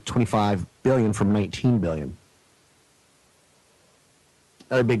nationwide $25 billion from $19 billion.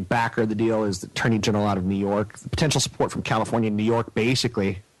 Another big backer of the deal is the Attorney General out of New York. The potential support from California and New York,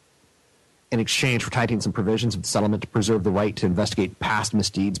 basically in exchange for tightening some provisions of the settlement to preserve the right to investigate past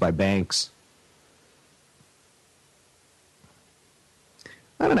misdeeds by banks.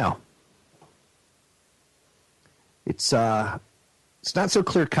 I don't know. It's not so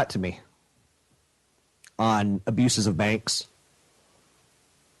clear-cut to me on abuses of banks.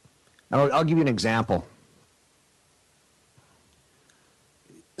 I'll give you an example.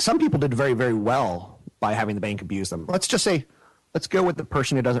 Some people did very, very well by having the bank abuse them. Let's just say, let's go with the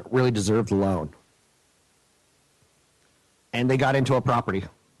person who doesn't really deserve the loan. And they got into a property.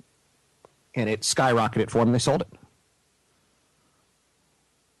 And it skyrocketed for them. They sold it.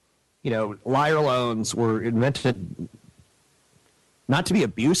 You know, liar loans were invented not to be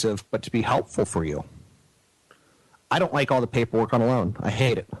abusive, but to be helpful for you. I don't like all the paperwork on a loan. I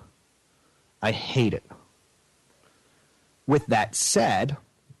hate it. I hate it. With that said,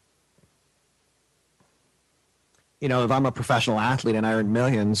 you know, if I'm a professional athlete and I earn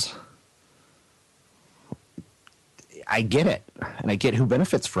millions, I get it. And I get who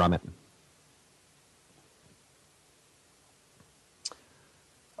benefits from it.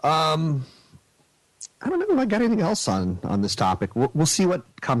 I don't know if I got anything else on this topic. We'll see what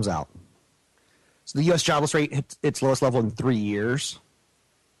comes out. So the U.S. jobless rate hit its lowest level in 3 years.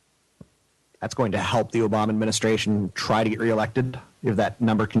 That's going to help the Obama administration try to get reelected if that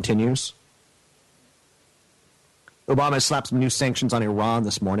number continues. Obama has slapped some new sanctions on Iran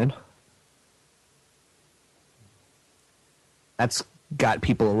this morning. That's got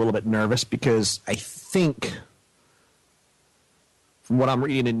people a little bit nervous because I think, from what I'm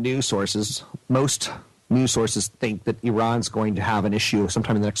reading in news sources, most news sources think that Iran's going to have an issue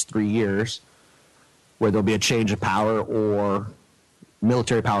sometime in the next 3 years where there'll be a change of power or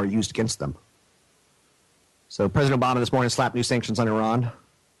military power used against them. So President Obama this morning slapped new sanctions on Iran,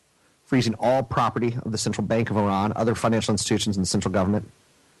 freezing all property of the Central Bank of Iran, other financial institutions, and the central government.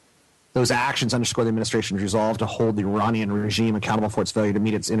 Those actions underscore the administration's resolve to hold the Iranian regime accountable for its failure to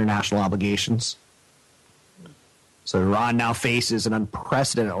meet its international obligations. So Iran now faces an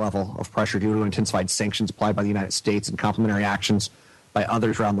unprecedented level of pressure due to intensified sanctions applied by the United States and complementary actions by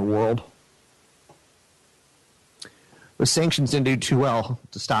others around the world. Those sanctions didn't do too well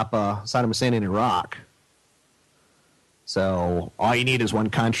to stop Saddam Hussein in Iraq. So all you need is one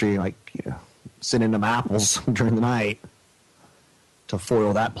country, like, you know, sending them apples during the night to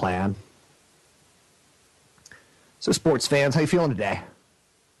foil that plan. So sports fans, how you feeling today?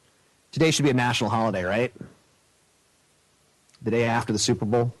 Today should be a national holiday, right? The day after the Super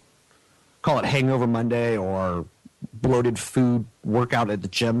Bowl. Call it Hangover Monday or bloated food workout at the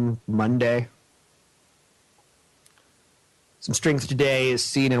gym Monday. Some strength today is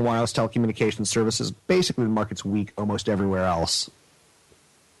seen in wireless telecommunications services. Basically, the market's weak almost everywhere else.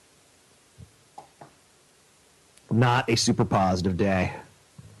 Not a super positive day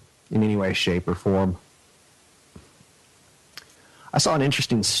in any way, shape, or form. I saw an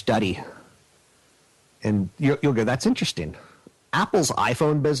interesting study, and you'll go, that's interesting. Apple's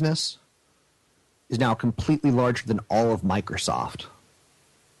iPhone business is now completely larger than all of Microsoft.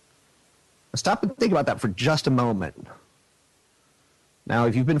 Now stop and think about that for just a moment. Now,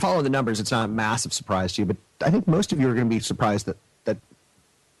 if you've been following the numbers, it's not a massive surprise to you, but I think most of you are going to be surprised that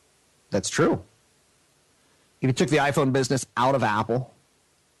that's true. If you took the iPhone business out of Apple,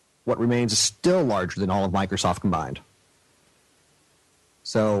 what remains is still larger than all of Microsoft combined.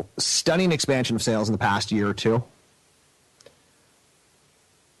 So, stunning expansion of sales in the past year or two.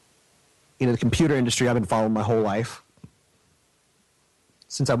 You know, the computer industry I've been following my whole life.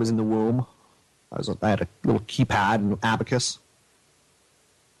 Since I was in the womb, I had a little keypad and abacus.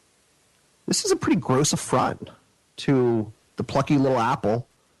 This is a pretty gross affront to the plucky little Apple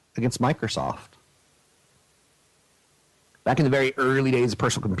against Microsoft. Back in the very early days of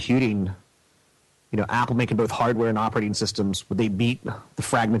personal computing, you know, Apple making both hardware and operating systems, would they beat the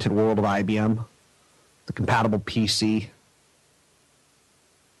fragmented world of IBM, the compatible PC?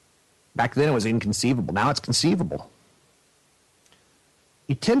 Back then it was inconceivable. Now it's conceivable.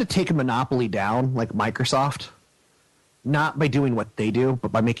 You tend to take a monopoly down like Microsoft, not by doing what they do,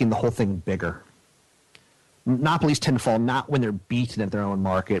 but by making the whole thing bigger. Monopolies tend to fall not when they're beaten at their own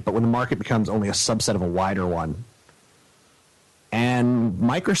market, but when the market becomes only a subset of a wider one. And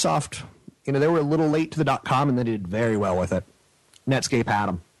Microsoft, you know, they were a little late to the .com, and they did very well with it. Netscape had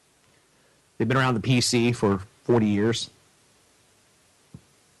them. They've been around the PC for 40 years.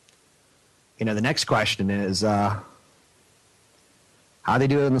 You know, the next question is, how they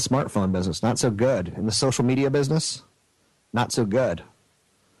do it in the smartphone business? Not so good. In the social media business? Not so good.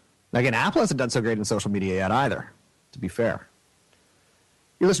 Now, again, Apple hasn't done so great in social media yet either, to be fair.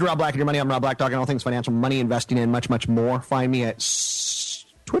 You're listening to Rob Black and Your Money. I'm Rob Black, talking all things financial, money, investing, and much, much more. Find me at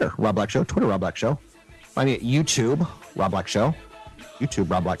Twitter, Rob Black Show. Twitter, Rob Black Show. Find me at YouTube, Rob Black Show. YouTube,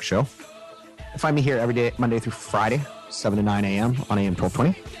 Rob Black Show. Find me here every day, Monday through Friday, 7 to 9 a.m. on AM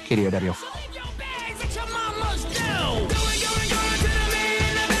 1220, KDOW.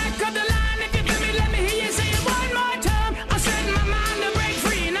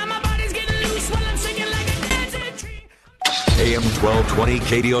 AM 1220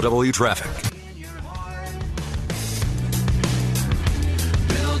 KDOW traffic.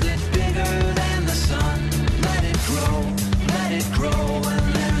 Build it bigger than the sun, let it grow.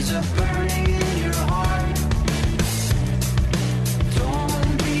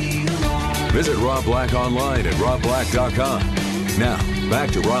 Rob Black online at robblack.com. Now, back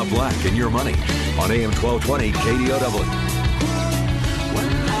to Rob Black and Your Money on AM 1220 KDOW.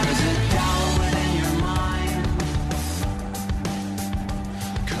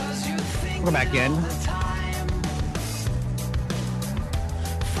 Welcome back in.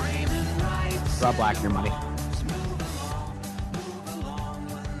 Rob Black and Your Money.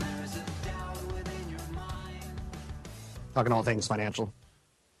 Talking all things financial.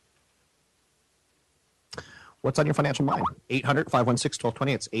 What's on your financial mind?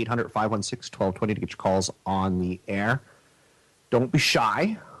 800-516-1220. It's 800-516-1220 to get your calls on the air. Don't be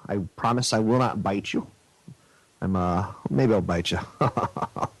shy. I promise I will not bite you. Maybe I'll bite you.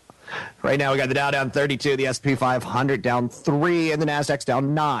 Right now we got the Dow down 32, the S&P 500 down 3, and the Nasdaq's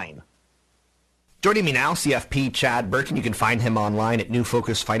down 9. Joining me now, CFP Chad Burton. You can find him online at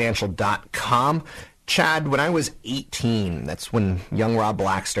newfocusfinancial.com. Chad, when I was 18, that's when young Rob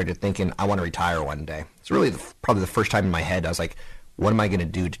Black started thinking, I want to retire one day. It's really probably the first time in my head I was like, what am I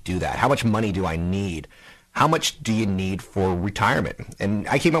going to do that? How much money do I need? How much do you need for retirement? And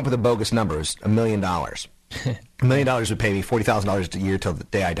I came up with a bogus number. It was $1 million. $1 million would pay me $40,000 a year till the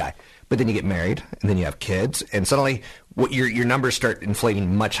day I die. But then you get married, and then you have kids, and suddenly your numbers start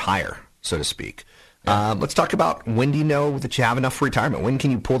inflating much higher, so to speak. Yeah. Let's talk about, when do you know that you have enough for retirement? When can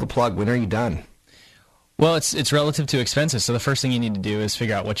you pull the plug? When are you done? Well, it's relative to expenses. So the first thing you need to do is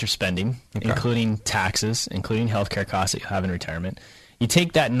figure out what you're spending, including taxes, including healthcare costs that you have in retirement. You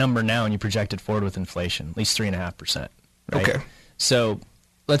take that number now and you project it forward with inflation, at least 3.5%. Right? Okay. So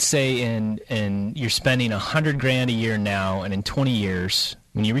let's say in you're spending $100,000 a year now, and in 20 years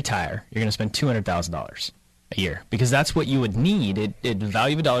when you retire, you're going to spend $200,000 a year, because that's what you would need. The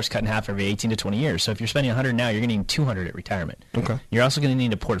value of a dollar is cut in half every 18 to 20 years. So if you're spending $100 now, you're going to need $200 at retirement. Okay. You're also going to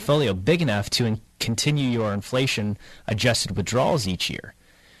need a portfolio big enough to continue your inflation-adjusted withdrawals each year.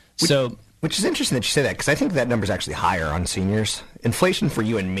 Which is interesting that you say that, because I think that number is actually higher on seniors. Inflation for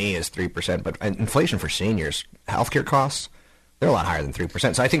you and me is 3%, but inflation for seniors, healthcare costs, they're a lot higher than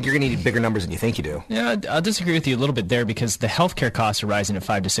 3%. So I think you're going to need bigger numbers than you think you do. Yeah, I'll disagree with you a little bit there, because the healthcare costs are rising at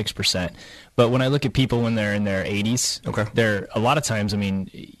 5 to 6%. But when I look at people when they're in their 80s, they're a lot of times,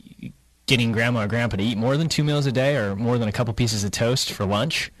 getting grandma or grandpa to eat more than 2 meals a day or more than a couple pieces of toast for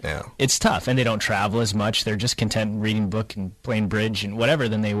lunch, it's tough. And they don't travel as much. They're just content reading a book and playing bridge and whatever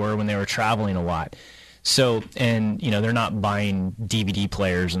than they were when they were traveling a lot. So, and, they're not buying DVD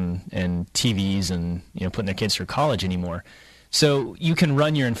players and TVs and, putting their kids through college anymore. So you can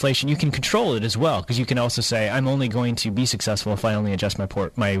run your inflation. You can control it as well, because you can also say, I'm only going to be successful if I only adjust my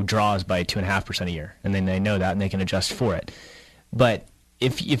draws by 2.5% a year. And then they know that and they can adjust for it. But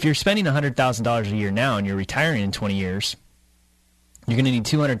if you're spending $100,000 a year now and you're retiring in 20 years, you're going to need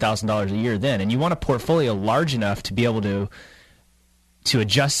 $200,000 a year then. And you want a portfolio large enough to be able to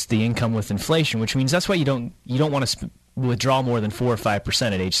adjust the income with inflation, which means that's why you don't want to withdraw more than 4 or 5%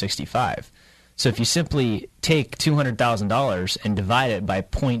 at age 65. So if you simply take $200,000 and divide it by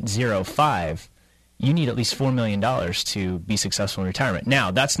 0.05, you need at least $4 million to be successful in retirement. Now,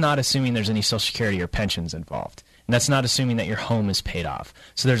 that's not assuming there's any Social Security or pensions involved. And that's not assuming that your home is paid off.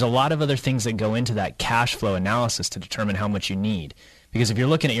 So there's a lot of other things that go into that cash flow analysis to determine how much you need. Because if you're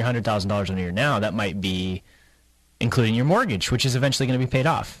looking at your $100,000 a year now, that might be including your mortgage, which is eventually going to be paid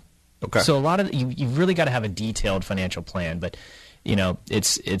off. Okay. So a lot of you've really got to have a detailed financial plan, but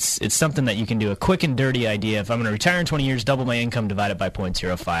it's something that you can do a quick and dirty idea. If I'm going to retire in 20 years, double my income, divide it by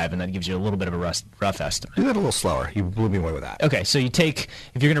 0.05, and that gives you a little bit of a rough estimate. Do that a little slower. You blew me away with that. Okay, so if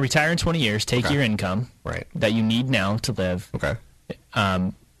you're going to retire in 20 years, take your income that you need now to live. Okay.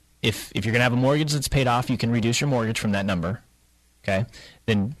 If you're going to have a mortgage that's paid off, you can reduce your mortgage from that number. Okay.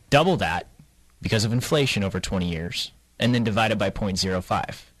 Then double that because of inflation over 20 years, and then divide it by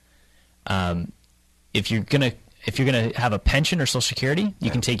 0.05. If you're going to have a pension or Social Security, you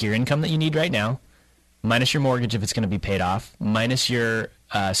can take your income that you need right now, minus your mortgage if it's going to be paid off, minus your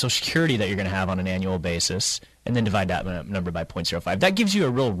Social Security that you're going to have on an annual basis, and then divide that number by 0.05. That gives you a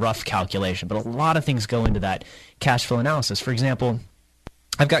real rough calculation, but a lot of things go into that cash flow analysis. For example,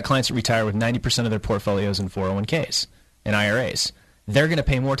 I've got clients that retire with 90% of their portfolios in 401ks and IRAs. They're going to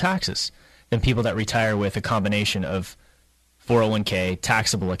pay more taxes than people that retire with a combination of 401k,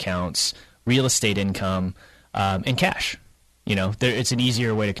 taxable accounts, real estate income, and cash. It's an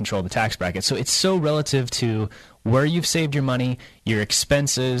easier way to control the tax bracket. So it's so relative to where you've saved your money, your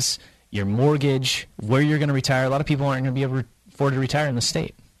expenses, your mortgage, where you're going to retire. A lot of people aren't going to be able to afford to retire in the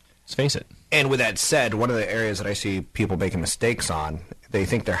state. Let's face it. And with that said, one of the areas that I see people making mistakes on, they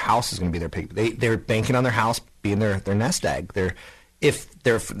think their house is going to be their pig. They're banking on their house being their nest egg. If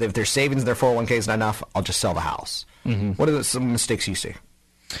their savings in their 401k is not enough, I'll just sell the house. Mm-hmm. What are some mistakes you see?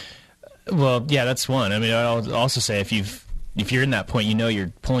 Well, yeah, that's one. I mean, I'll also say if you're in that point, you know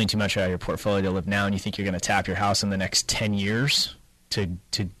you're pulling too much out of your portfolio to live now, and you think you're going to tap your house in the next 10 years to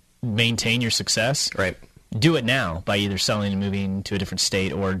maintain your success. Right. Do it now by either selling and moving to a different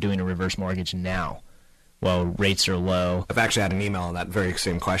state or doing a reverse mortgage now while rates are low. I've actually had an email on that very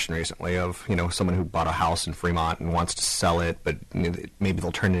same question recently of, someone who bought a house in Fremont and wants to sell it, but maybe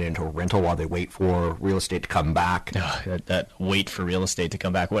they'll turn it into a rental while they wait for real estate to come back. That wait for real estate to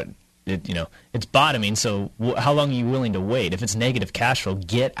come back. It's bottoming, so how long are you willing to wait? If it's negative cash flow,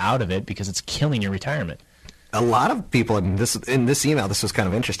 get out of it because it's killing your retirement. A lot of people in this email, this was kind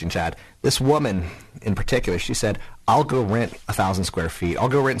of interesting, Chad. This woman in particular, she said, I'll go rent 1,000 square feet. I'll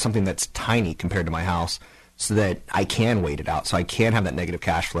go rent something that's tiny compared to my house so that I can wait it out, so I can have that negative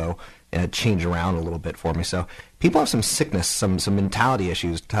cash flow and change around a little bit for me. So people have some sickness, some mentality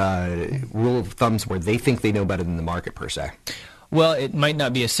issues, rule of thumbs where they think they know better than the market per se. Well, it might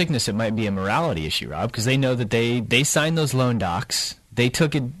not be a sickness. It might be a morality issue, Rob, because they know that they signed those loan docs. They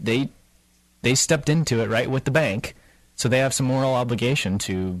took it. They stepped into it right with the bank, so they have some moral obligation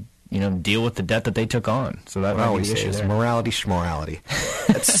to deal with the debt that they took on. So that might be the issue there. Morality schmorality.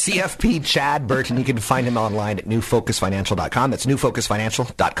 That's CFP Chad Burton. You can find him online at newfocusfinancial.com. That's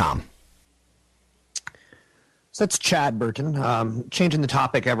newfocusfinancial.com. So that's Chad Burton. Changing the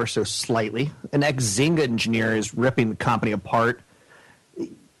topic ever so slightly. An ex-Zynga engineer is ripping the company apart.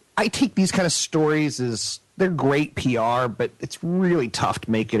 I take these kind of stories as they're great PR, but it's really tough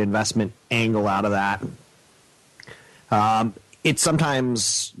to make an investment angle out of that. It's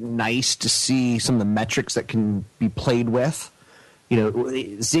sometimes nice to see some of the metrics that can be played with.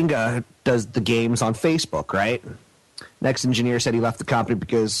 Zynga does the games on Facebook, right? Next engineer said he left the company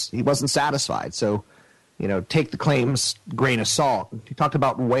because he wasn't satisfied. So, take the claims grain of salt. He talked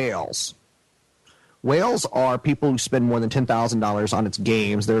about whales. Whales are people who spend more than $10,000 on its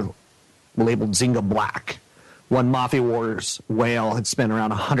games. They're labeled Zynga Black. One Mafia Wars whale had spent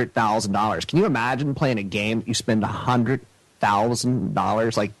around $100,000. Can you imagine playing a game you spend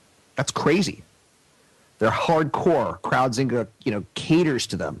 $100,000? Like, that's crazy. They're hardcore. Crowd Zynga, caters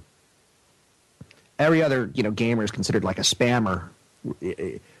to them. Every other, gamer is considered like a spammer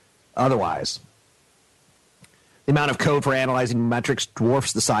otherwise. The amount of code for analyzing metrics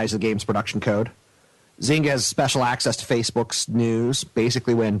dwarfs the size of the game's production code. Zynga has special access to Facebook's news.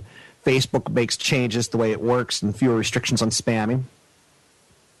 Basically, when Facebook makes changes the way it works and fewer restrictions on spamming.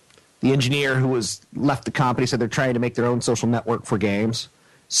 The engineer who left the company said they're trying to make their own social network for games.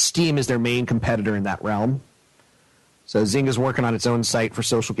 Steam is their main competitor in that realm. So Zynga's working on its own site for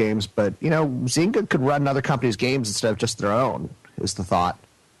social games, but, Zynga could run another company's games instead of just their own, is the thought.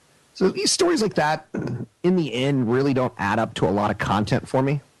 So these stories like that, in the end, really don't add up to a lot of content for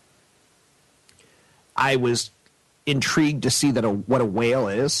me. I was intrigued to see that what a whale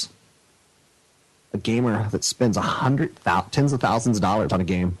is. A gamer that spends tens of thousands of dollars on a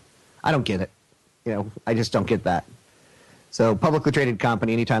game. I don't get it. I just don't get that. So publicly traded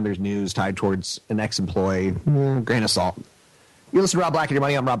company, anytime there's news tied towards an ex-employee, grain of salt. You listen to Rob Black and Your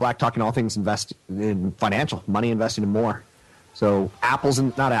Money. I'm Rob Black, talking all things invest in financial, money investing and more. So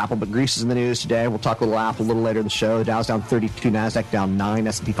not Apple, but Greece is in the news today. We'll talk a little Apple a little later in the show. The Dow's down 32, NASDAQ down 9,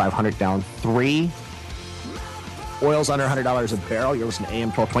 S&P 500 down 3. Oil's under $100 a barrel. You're listening to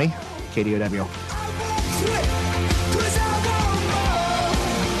AM 1220, KDOW.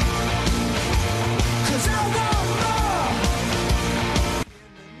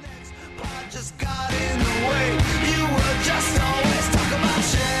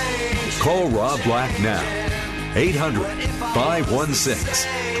 Call Rob Black now.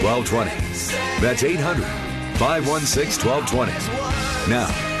 800-516-1220. That's 800-516-1220. Now,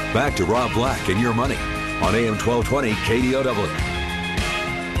 back to Rob Black and Your Money on AM 1220 KDOW.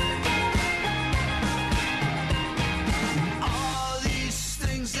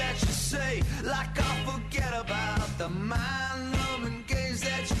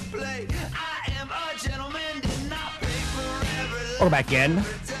 Welcome back in.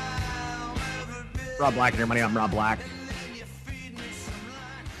 Rob Black and Your Money. I'm Rob Black.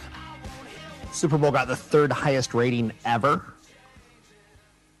 Super Bowl got the third highest rating ever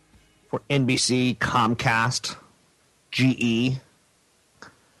for NBC, Comcast, GE.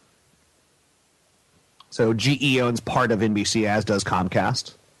 So GE owns part of NBC, as does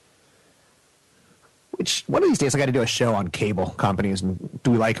Comcast. Which, one of these days, I got to do a show on cable companies, and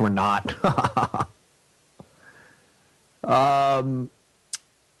do we like them or not?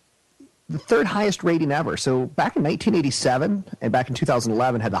 The third highest rating ever. So back in 1987 and back in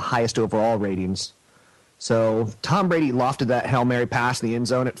 2011 had the highest overall ratings. So Tom Brady lofted that Hail Mary pass in the end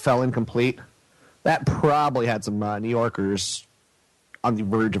zone. It fell incomplete. That probably had some New Yorkers on the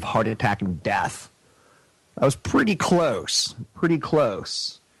verge of heart attack and death. That was pretty close. Pretty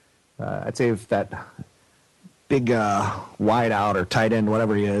close. I'd say if that big wide out or tight end,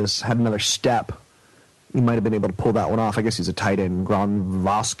 whatever he is, had another step, he might have been able to pull that one off. I guess he's a tight end,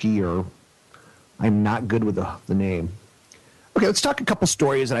 Gronkowski, or I'm not good with the name. Okay, let's talk a couple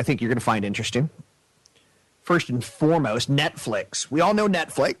stories that I think you're going to find interesting. First and foremost, Netflix. We all know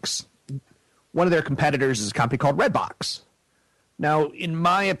Netflix. One of their competitors is a company called Redbox. Now, in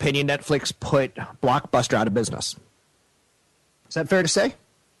my opinion, Netflix put Blockbuster out of business. Is that fair to say?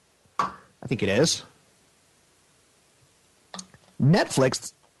 I think it is.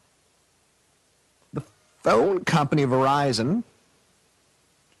 Netflix, the phone company Verizon,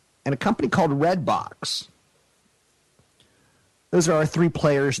 and a company called Redbox. Those are our three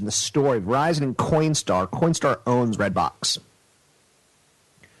players in the story. Verizon and Coinstar. Coinstar owns Redbox.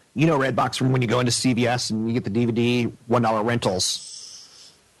 You know Redbox from when you go into CVS and you get the DVD, $1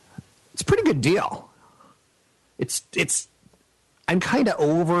 rentals. It's a pretty good deal. I'm kind of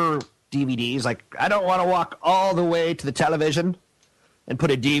over DVDs. Like, I don't want to walk all the way to the television and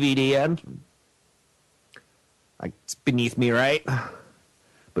put a DVD in. Like, it's beneath me, right?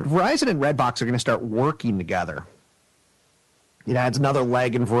 But Verizon and Redbox are going to start working together. It adds another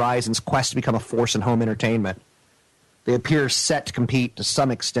leg in Verizon's quest to become a force in home entertainment. They appear set to compete to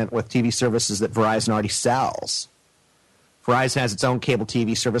some extent with TV services that Verizon already sells. Verizon has its own cable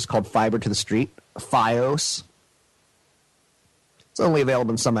TV service called Fiber to the Street, Fios. It's only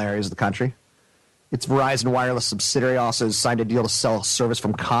available in some areas of the country. Its Verizon Wireless subsidiary also has signed a deal to sell service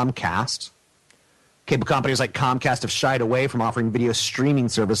from Comcast. Cable companies like Comcast have shied away from offering video streaming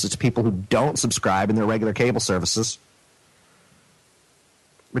services to people who don't subscribe in their regular cable services,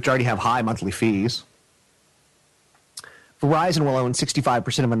 which already have high monthly fees. Verizon will own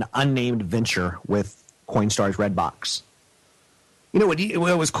 65% of an unnamed venture with Coinstar's Redbox. You know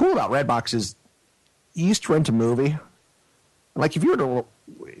what was cool about Redbox is you used to rent a movie. Like if you were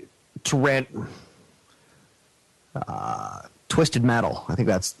to rent Twisted Metal, I think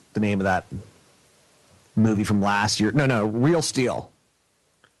that's the name of that movie from last year. No, Real Steel.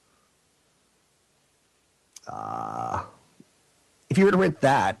 If you were to rent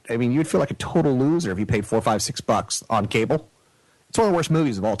that, I mean, you'd feel like a total loser if you paid $4, $5, $6 on cable. It's one of the worst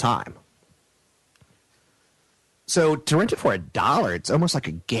movies of all time. So to rent it for $1, it's almost like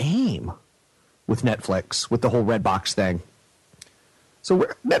a game with Netflix, with the whole Redbox thing. So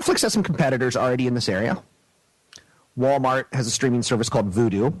Netflix has some competitors already in this area. Walmart has a streaming service called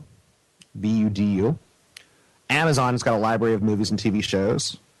Vudu, V-U-D-U. Amazon's got a library of movies and TV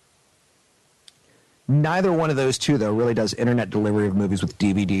shows. Neither one of those two, though, really does internet delivery of movies with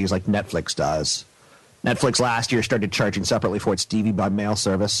DVDs like Netflix does. Netflix last year started charging separately for its DVD by mail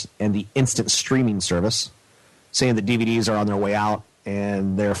service and the instant streaming service, saying that DVDs are on their way out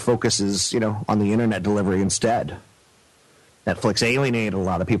and their focus is, on the internet delivery instead. Netflix alienated a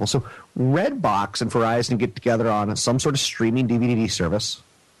lot of people. So Redbox and Verizon get together on some sort of streaming DVD service.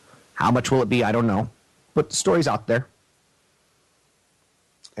 How much will it be? I don't know. But the story's out there.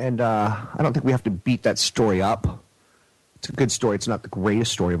 And I don't think we have to beat that story up. It's a good story. It's not the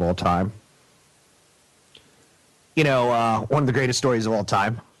greatest story of all time. One of the greatest stories of all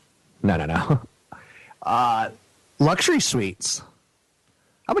time. No. Luxury suites.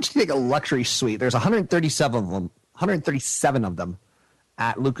 How much do you think a luxury suite? There's 137 of them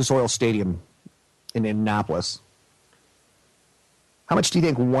at Lucas Oil Stadium in Indianapolis. How much do you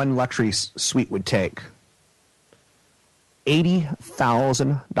think one luxury suite would take?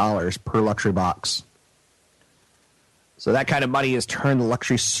 $80,000 per luxury box. So that kind of money has turned the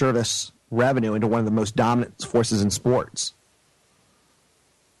luxury service revenue into one of the most dominant forces in sports.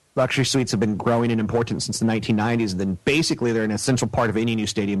 Luxury suites have been growing in importance since the 1990s, and then basically they're an essential part of any new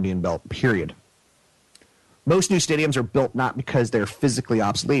stadium being built, period. Most new stadiums are built not because they're physically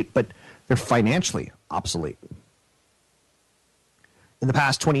obsolete, but they're financially obsolete. In the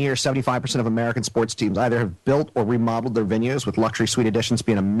past 20 years, 75% of American sports teams either have built or remodeled their venues, with luxury suite additions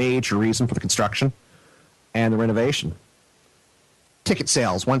being a major reason for the construction and the renovation. Ticket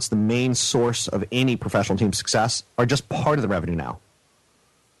sales, once the main source of any professional team's success, are just part of the revenue now.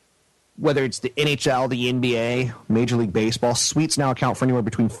 Whether it's the NHL, the NBA, Major League Baseball, suites now account for anywhere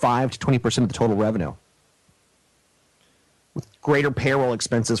between 5 to 20% of the total revenue. With greater payroll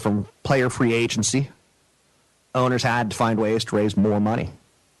expenses from player free agency, owners had to find ways to raise more money.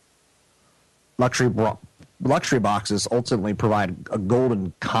 Luxury boxes ultimately provide a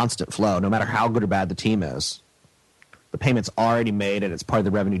golden constant flow, no matter how good or bad the team is. The payment's already made, and it's part of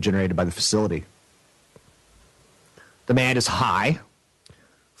the revenue generated by the facility. Demand is high.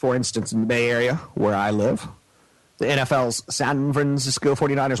 For instance, in the Bay Area, where I live, The NFL's San Francisco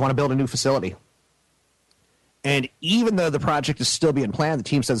 49ers want to build a new facility. And even though the project is still being planned, the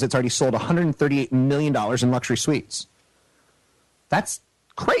team says it's already sold $138 million in luxury suites. That's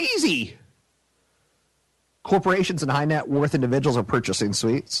crazy. Corporations and high net worth individuals are purchasing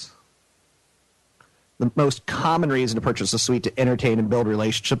suites. The most common reason to purchase a suite to entertain and build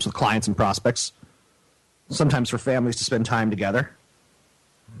relationships with clients and prospects, sometimes for families to spend time together.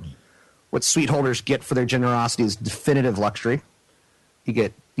 What suite holders get for their generosity is definitive luxury. You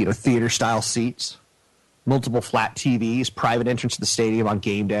get, theater-style seats, multiple flat TVs, private entrance to the stadium on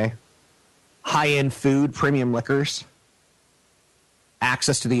game day, high-end food, premium liquors,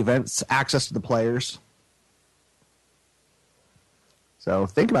 access to the events, access to the players. So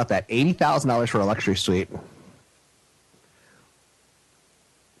think about that, $80,000 for a luxury suite.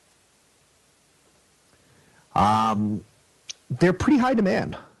 They're pretty high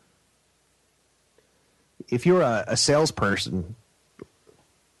demand. If you're a salesperson,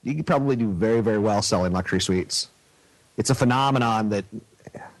 you could probably do very, very well selling luxury suites. It's a phenomenon that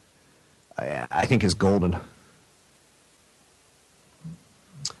I think is golden.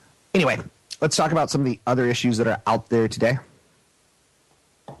 Anyway, let's talk about some of the other issues that are out there today.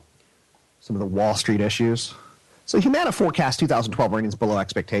 Some of the Wall Street issues. So Humana forecast 2012 earnings below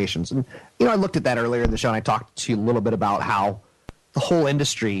expectations. And, I looked at that earlier in the show, and I talked to you a little bit about how the whole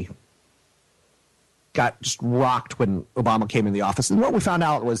industry got just rocked when Obama came in the office. And what we found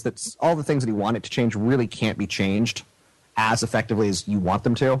out was that all the things that he wanted to change really can't be changed as effectively as you want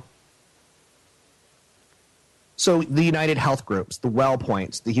them to. So the United Health Groups, the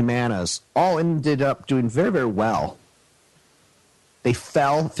WellPoints, the Humanas, all ended up doing very, very well. They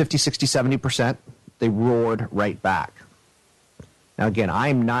fell 50, 60, 70%. They roared right back. Now, again,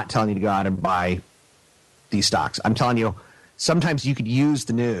 I'm not telling you to go out and buy these stocks. I'm telling you, sometimes you could use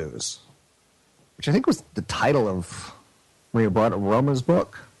the news, which I think was the title of Maria Roma's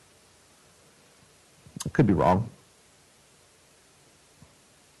book. I could be wrong.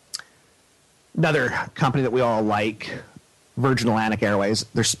 Another company that we all like, Virgin Atlantic Airways,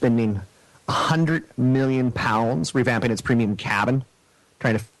 they're spending £100 million revamping its premium cabin,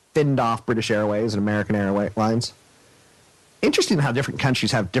 trying to fend off British Airways and American Airlines. Interesting how different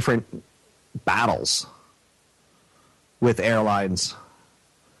countries have different battles with airlines.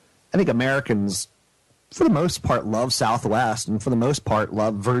 I think Americans, for the most part, love Southwest, and for the most part,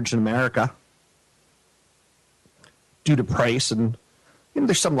 love Virgin America due to price. And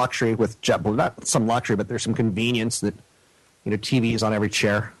there's some luxury with JetBlue. Not some luxury, but there's some convenience that, TVs on every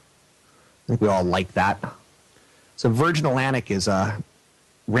chair. I think we all like that. So Virgin Atlantic is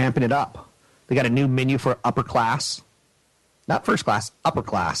ramping it up. They got a new menu for upper class. Not first class, upper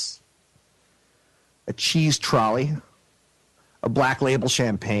class. A cheese trolley. A black label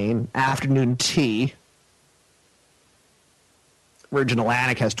champagne. Afternoon tea. Virgin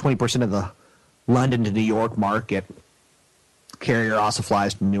Atlantic has 20% of the London to New York market. Carrier also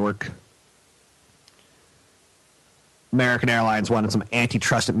flies to Newark. American Airlines wanted some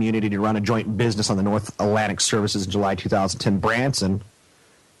antitrust immunity to run a joint business on the North Atlantic services in July 2010. Branson,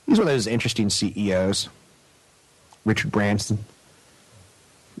 he's one of those interesting CEOs. Richard Branson.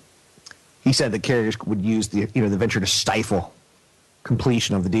 He said that carriers would use the venture to stifle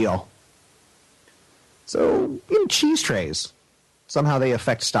completion of the deal. So, cheese trays. Somehow they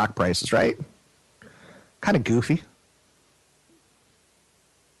affect stock prices, right? Kind of goofy.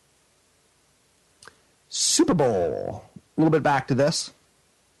 Super Bowl. A little bit back to this.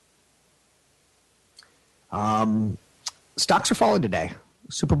 Stocks are falling today.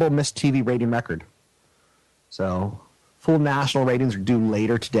 Super Bowl missed TV rating record. So full national ratings are due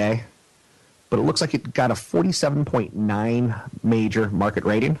later today. But it looks like it got a 47.9 major market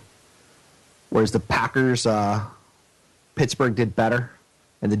rating. Whereas the Packers, Pittsburgh did better.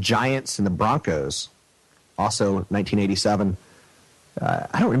 And the Giants and the Broncos, also 1987.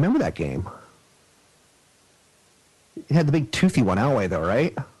 I don't remember that game. It had the big toothy one Elway, though,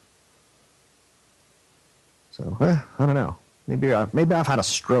 right? So, I don't know. Maybe I've had a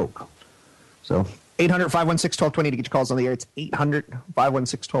stroke. So, 800-516-1220 to get your calls on the air. It's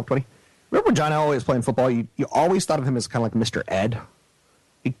 800-516-1220. Remember when John Elway was playing football? You always thought of him as kind of like Mr. Ed.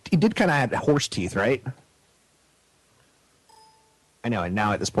 He did kind of have horse teeth, right? I know, and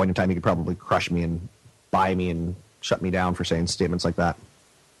now at this point in time, he could probably crush me and buy me and shut me down for saying statements like that.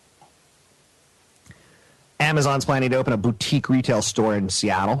 Amazon's planning to open a boutique retail store in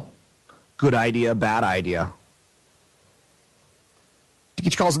Seattle. Good idea, bad idea. To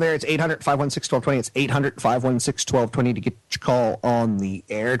get your calls in there, it's 800-516-1220. It's 800-516-1220 to get your call on the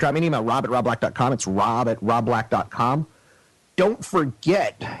air. Drop me an email, rob@robblack.com. It's rob@robblack.com. don't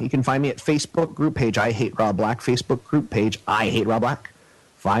forget, you can find me at Facebook group page, I Hate Rob Black. Facebook group page, I Hate Rob Black.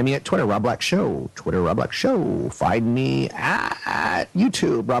 Find me at Twitter, Rob Black Show. Twitter, Rob Black Show. Find me at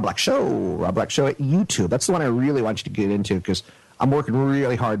YouTube, Rob Black Show. Rob Black Show at YouTube. That's the one I really want you to get into because I'm working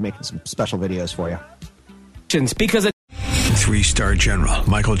really hard making some special videos for you. Because 3-star General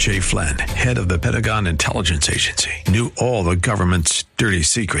Michael J. Flynn, head of the Pentagon Intelligence Agency, knew all the government's dirty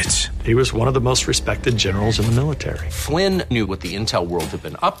secrets. He was one of the most respected generals in the military. Flynn knew what the intel world had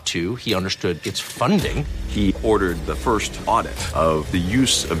been up to. He understood its funding. He ordered the first audit of the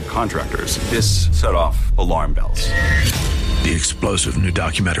use of contractors. This set off alarm bells. The explosive new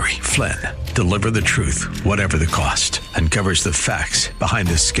documentary, Flynn, Deliver the Truth, Whatever the Cost, uncovers the facts behind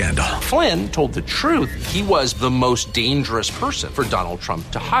this scandal. Flynn told the truth. He was the most dangerous person for Donald Trump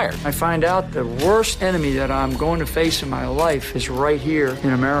to hire. I find out the worst enemy that I'm going to face in my life is right here in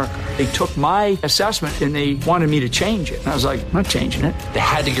America. They took my assessment and they wanted me to change it. And I was like, I'm not changing it. They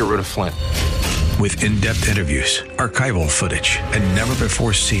had to get rid of Flynn. With in-depth interviews, archival footage, and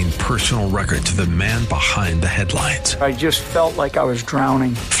never-before-seen personal records of the man behind the headlines. I just felt like I was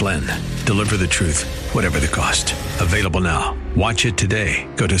drowning. Flynn, Deliver the Truth, Whatever the Cost. Available now. Watch it today.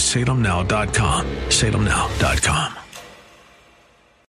 Go to salemnow.com. salemnow.com.